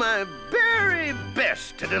to do my very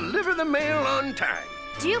best to deliver the mail on time.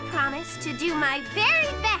 do promise to do my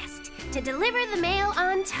very best to deliver the mail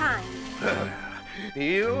on time.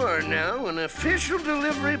 You are now an official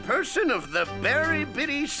delivery person of the Berry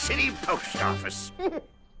Bitty City Post Office.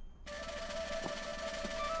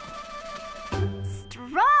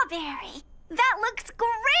 Strawberry, that looks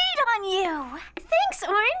great on you. Thanks,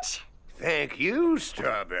 Orange. Thank you,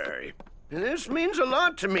 Strawberry. This means a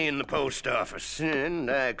lot to me in the post office, and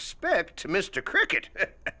I expect Mr. Cricket.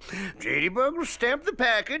 J.D. Bug will stamp the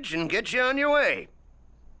package and get you on your way.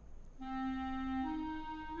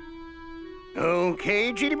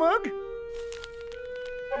 Okay, J.D. Bug?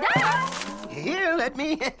 Ah! Here, let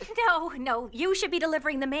me... No, you should be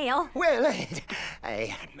delivering the mail. Well,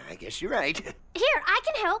 I guess you're right. Here, I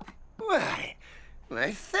can help. Why,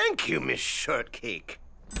 thank you, Miss Shortcake.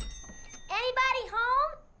 Anybody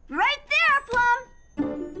home? Right there, Plum.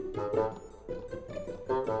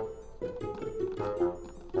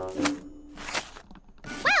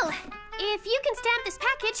 Well, if you can stamp this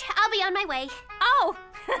package, I'll be on my way. Oh,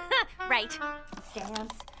 right.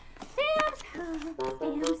 Stamps.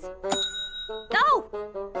 Oh!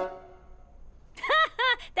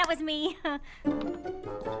 was me.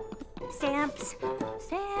 Stamps.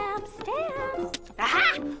 Stamps. Stamps.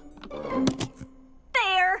 Aha!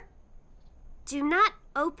 There. Do not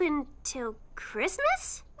open till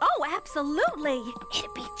Christmas? Oh, absolutely.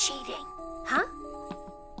 It'd be cheating. Huh?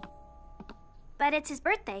 But it's his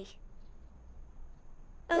birthday.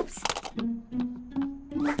 Oops.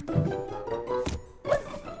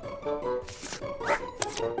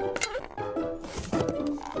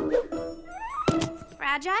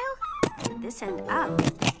 Fragile? This end up.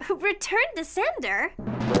 Return to sender?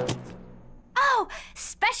 Oh,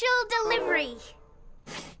 special delivery.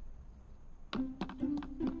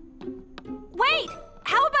 Wait!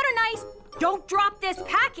 How about a nice don't drop this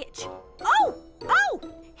package? Oh!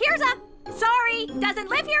 Here's a sorry, doesn't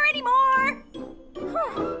live here anymore.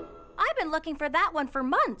 I've been looking for that one for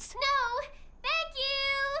months. No, thank you.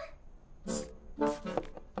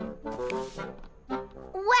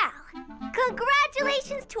 Wow!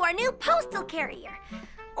 Congratulations to our new postal carrier.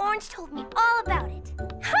 Orange told me all about it.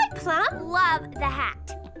 Hi, Plum. Love the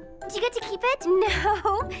hat. Do you get to keep it?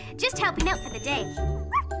 No, just helping out for the day.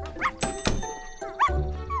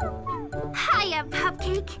 Hiya,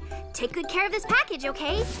 Cupcake. Take good care of this package,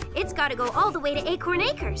 okay? It's got to go all the way to Acorn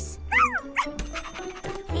Acres.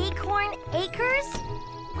 Acorn Acres?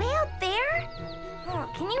 Way out there? Oh,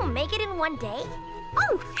 can you make it in one day?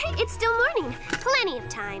 Oh, it's still morning. Plenty of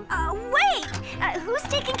time. Wait! Who's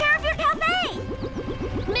taking care of your cafe?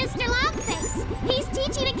 Mr. Longface, he's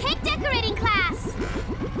teaching a cake decorating class.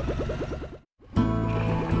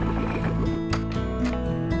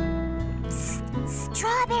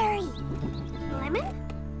 Strawberry. Lemon?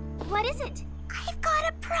 What is it? I've got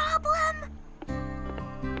a problem.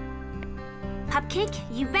 Cupcake,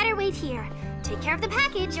 you better wait here. Take care of the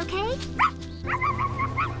package, okay?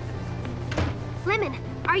 Lemon,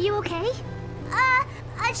 are you okay?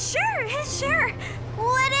 Sure.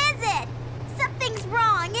 What is it? Something's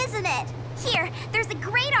wrong, isn't it? Here, there's a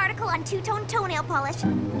great article on two-tone toenail polish.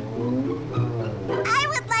 I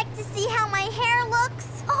would like to see how my hair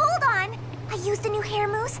looks. Hold on. I used a new hair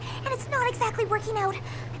mousse, and it's not exactly working out.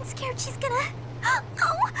 I'm scared she's gonna... Oh,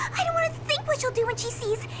 I don't want to think what she'll do when she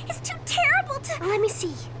sees. It's too terrible to... Let me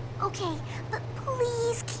see. Okay, but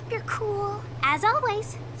please keep your cool. As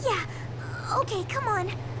always. Yeah. Okay, come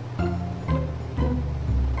on.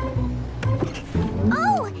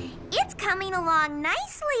 Oh, it's coming along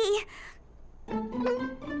nicely.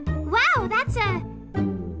 Wow, that's a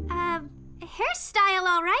hairstyle,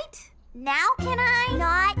 all right. Now can I?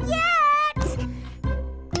 Not yet.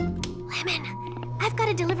 Lemon, I've got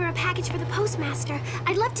to deliver a package for the postmaster.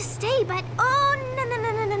 I'd love to stay, but... Oh,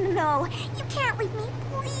 no. You can't leave me.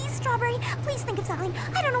 Please, Strawberry. Please think of something.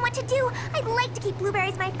 I don't know what to do. I'd like to keep Blueberry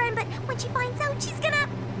as my friend, but when she finds out, she's gonna...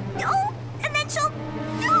 Oh, and then she'll...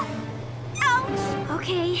 Oh. Ouch.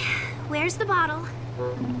 Okay, where's the bottle?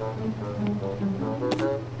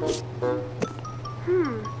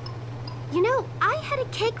 You know, I had a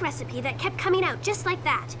cake recipe that kept coming out just like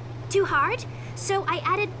that. Too hard? So I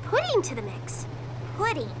added pudding to the mix.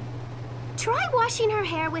 Pudding? Try washing her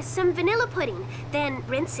hair with some vanilla pudding, then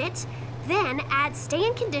rinse it, then add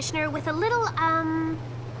stay-in conditioner with a little,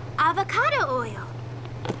 avocado oil.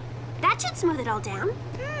 That should smooth it all down.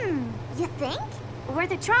 You think?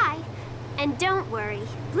 Worth a try. And don't worry,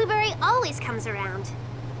 Blueberry always comes around.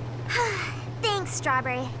 Thanks,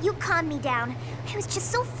 Strawberry. You calmed me down. I was just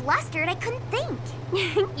so flustered I couldn't think.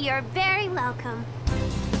 You're very welcome.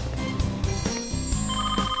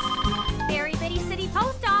 Berry Bitty City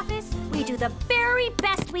Post Office. We do the very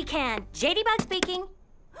best we can. JD Bug speaking.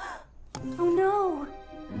 Oh, no.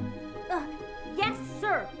 Yes,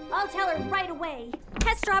 sir. I'll tell her right away.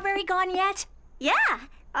 Has Strawberry gone yet? Yeah.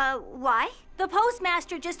 Why? The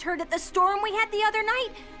postmaster just heard that the storm we had the other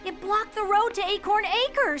night, it blocked the road to Acorn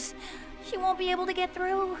Acres. She won't be able to get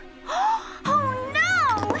through. Oh,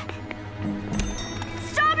 no!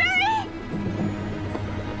 Strawberry!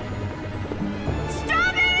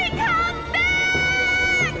 Strawberry, come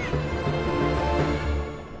back!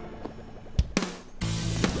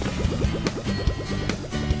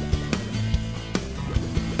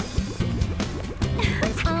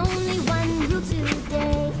 Only one rule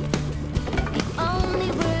today. The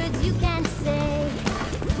only words you can say.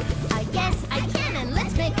 I guess I can, and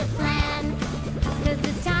let's make a plan. 'Cause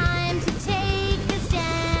it's time to take a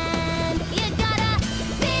stand.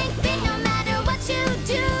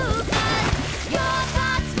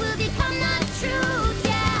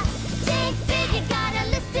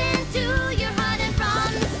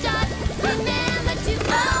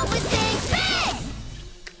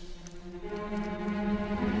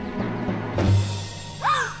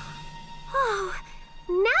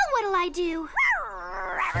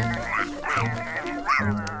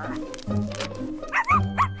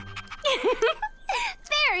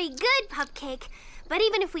 Cupcake. But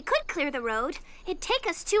even if we could clear the road, it'd take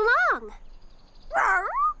us too long.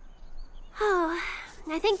 Oh,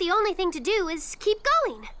 I think the only thing to do is keep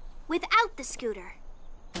going without the scooter.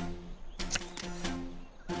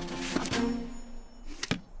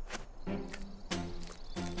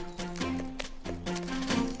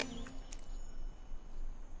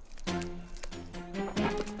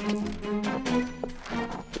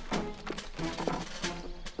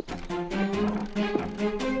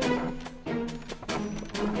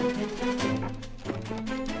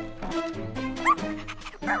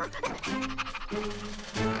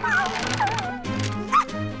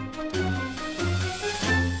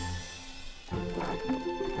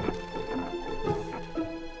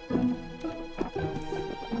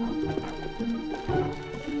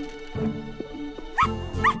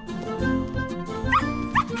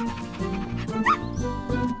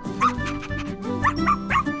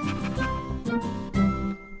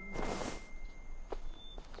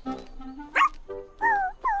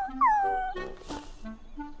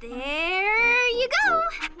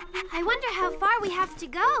 To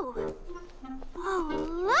go. Oh,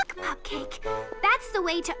 look, Cupcake. That's the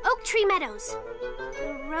way to Oak Tree Meadows.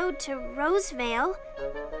 The road to Rosevale,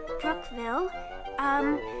 Brookville,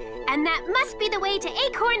 and that must be the way to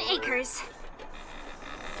Acorn Acres.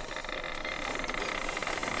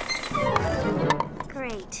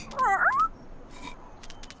 Great.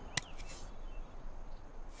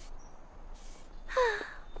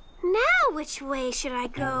 Now which way should I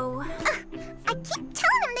go? I keep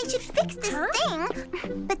telling them they should fix this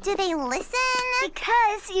thing. But do they listen?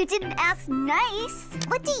 Because you didn't ask Nice.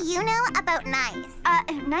 What do you know about Nice?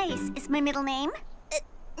 Nice is my middle name.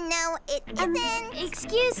 No, it isn't.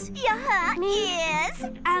 Excuse me? Yes.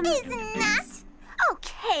 Isn't that?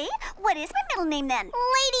 Okay, what is my middle name then?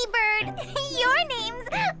 Ladybird. Your name's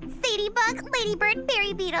Sadybug, Ladybird,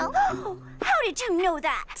 Berry Beetle. How did you know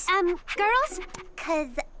that? Girls? 'Cause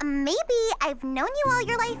maybe I've known you all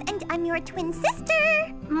your life and I'm your twin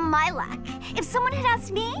sister. My luck. If someone had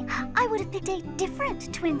asked me, I would have picked a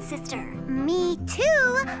different twin sister. Me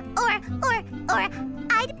too. Or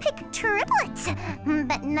I'd pick triplets.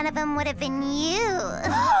 But none of them would have been you.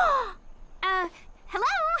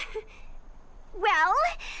 Hello? Well,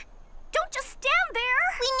 don't just stand there.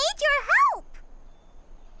 We need your help.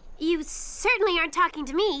 You certainly aren't talking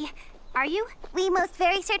to me, are you? We most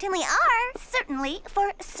very certainly are. Certainly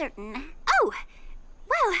for certain. Oh,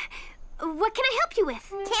 well, what can I help you with?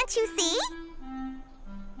 Can't you see?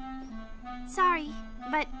 Sorry,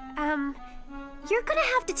 but, you're gonna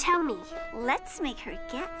have to tell me. Let's make her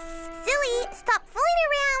guess. Silly, stop fooling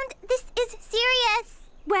around. This is serious.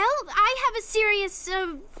 Well, I have a serious,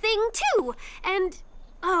 thing too, and,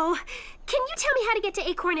 oh, can you tell me how to get to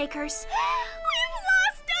Acorn Acres? We've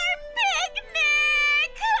lost our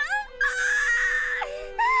picnic!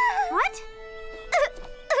 What?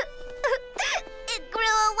 It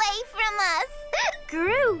grew away from us.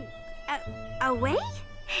 Grew, away?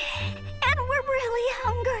 And we're really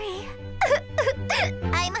hungry.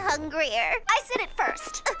 I'm hungrier. I said it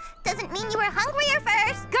first. Doesn't mean you were hungrier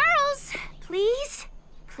first. Girls,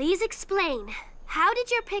 please explain. How did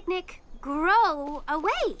your picnic grow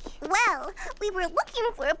away? Well, we were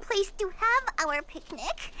looking for a place to have our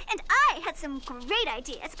picnic. And I had some great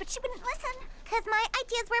ideas, but she wouldn't listen. 'Cause my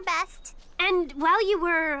ideas were best. And while you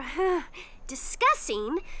were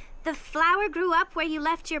discussing, the flower grew up where you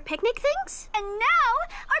left your picnic things? And now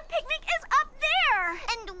our picnic is up there.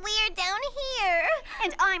 And we're down here.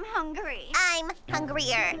 And I'm hungry. I'm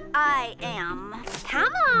hungrier. I am.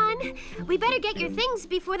 Come on. We better get your things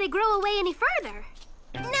before they grow away any further.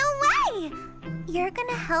 No way! You're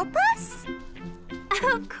gonna help us?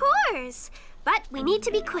 Of course. But we need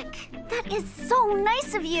to be quick. That is so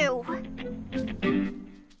nice of you.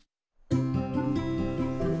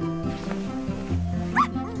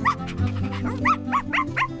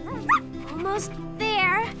 Almost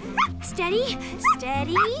there. Steady,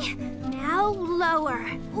 steady. Now lower.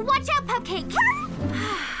 Watch out, Cupcake.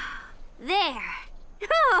 There.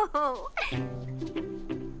 Oh.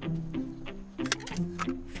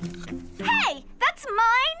 Hey, that's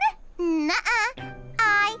mine? Nuh-uh.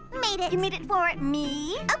 I made it. You made it for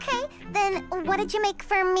me? Okay, then what did you make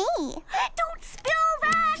for me? Don't spill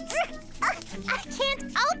that! I can't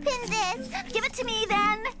open this. Give it to me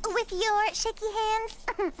then. With your shaky hands?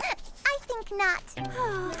 I think not.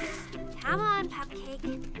 Come on,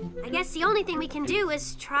 Cupcake. I guess the only thing we can do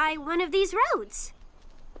is try one of these roads.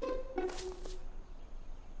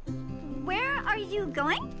 Where are you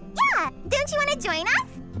going? Yeah, don't you want to join us?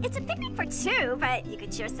 It's a picnic for two, but you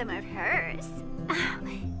could share some of hers. Oh,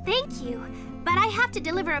 thank you, but I have to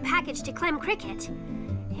deliver a package to Clem Cricket.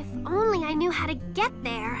 If only I knew how to get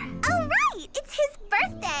there. Oh, right! It's his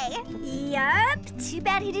birthday! Yup. Too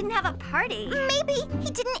bad he didn't have a party. Maybe he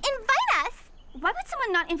didn't invite us. Why would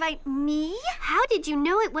someone not invite me? How did you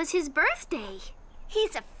know it was his birthday?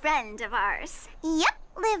 He's a friend of ours. Yep,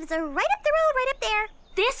 lives right up the road, right up there.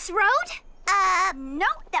 This road? No,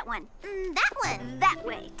 that one. That one. That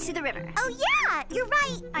way, to the river. Oh, yeah, you're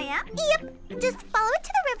right. I am? Yep, just follow it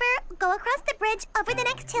to the river, go across the bridge, over the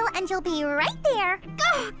next hill, and you'll be right there.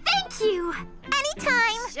 Oh, thank you.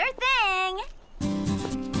 Anytime. Sure thing.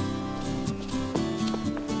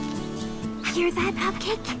 Hear that,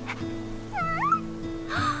 Cupcake?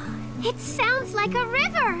 It sounds like a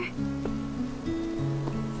river.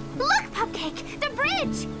 Look, Cupcake, the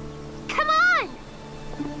bridge. Come on.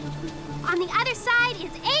 On the other side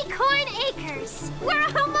is Acorn Acres. We're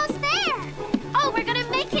almost there. Oh, we're gonna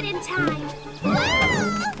make it in time.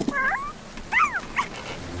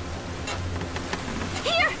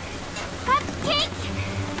 Here, Cupcake,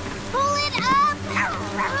 pull it up.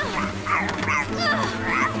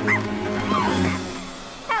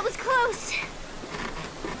 That was close.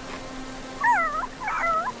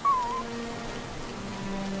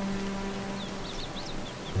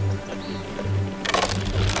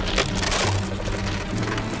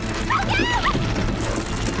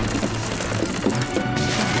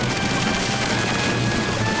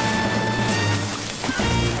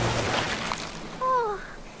 Oh,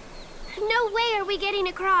 no way are we getting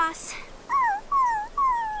across.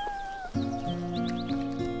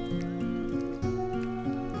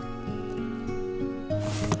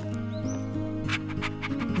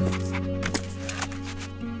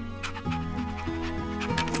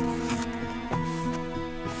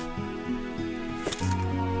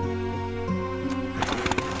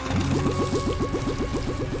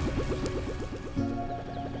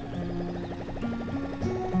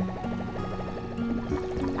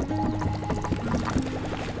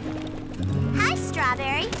 Hi,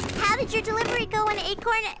 Strawberry. How did your delivery go in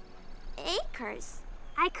Acorn Acres?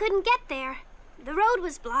 I couldn't get there. The road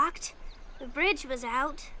was blocked. The bridge was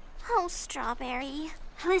out. Oh, Strawberry.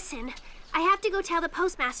 Listen, I have to go tell the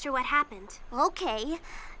postmaster what happened. Okay.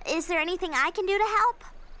 Is there anything I can do to help?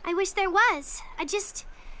 I wish there was. I just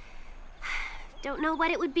don't know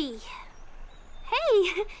what it would be.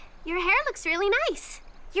 Hey, your hair looks really nice.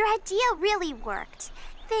 Your idea really worked.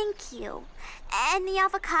 Thank you. And the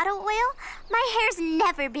avocado oil? My hair's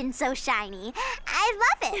never been so shiny. I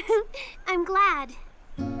love it. I'm glad.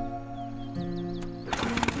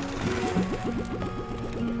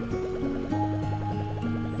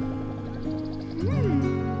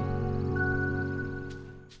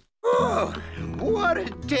 Oh, what a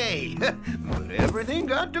day. But everything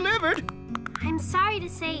got delivered. I'm sorry to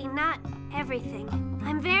say not everything.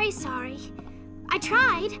 I'm very sorry. I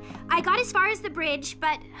tried. I got as far as the bridge,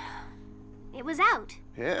 but it was out.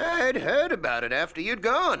 I'd heard about it after you'd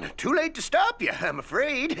gone. Too late to stop you, I'm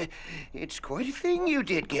afraid. It's quite a thing you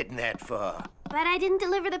did getting that far. But I didn't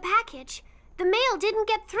deliver the package. The mail didn't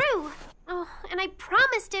get through. Oh, and I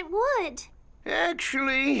promised it would.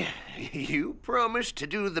 Actually, you promised to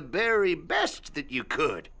do the very best that you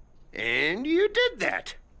could. And you did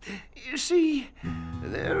that. You see,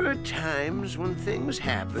 there are times when things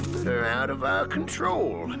happen that are out of our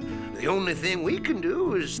control. The only thing we can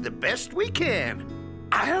do is the best we can.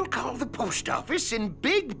 I'll call the post office in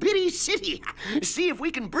Big Bitty City. See if we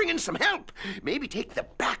can bring in some help. Maybe take the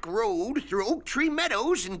back road through Oak Tree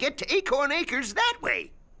Meadows and get to Acorn Acres that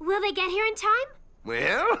way. Will they get here in time?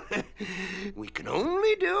 Well, we can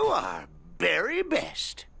only do our very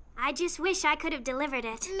best. I just wish I could have delivered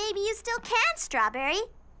it. Maybe you still can, Strawberry.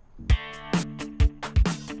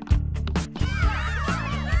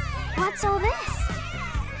 What's all this?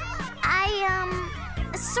 I,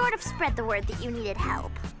 sort of spread the word that you needed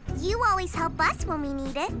help. You always help us when we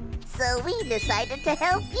need it. So we decided to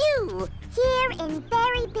help you. Here in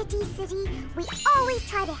Berry Bitty City, we always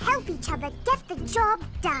try to help each other get the job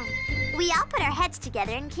done. We all put our heads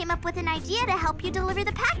together and came up with an idea to help you deliver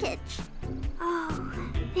the package. Oh,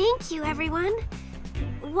 thank you, everyone.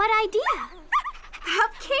 What idea?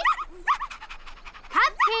 Cupcake?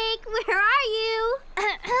 Cupcake, where are you?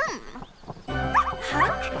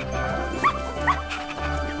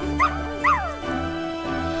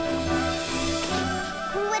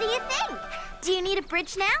 What do you think? Do you need a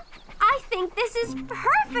bridge now? I think this is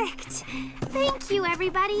perfect. Thank you,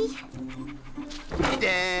 everybody.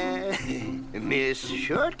 Miss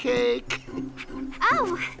Shortcake.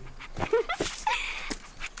 Oh.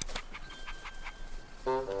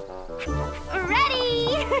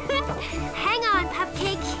 Ready! Hang on,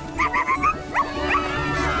 Cupcake.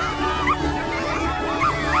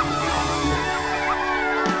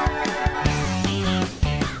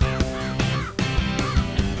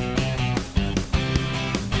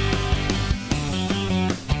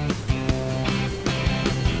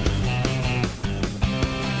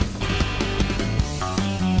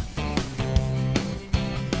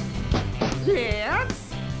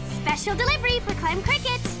 special delivery for Clem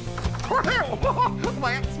Cricket.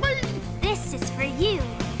 That's me. This is for you,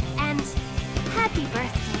 and happy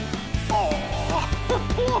birthday. Oh,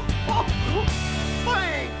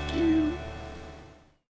 thank you.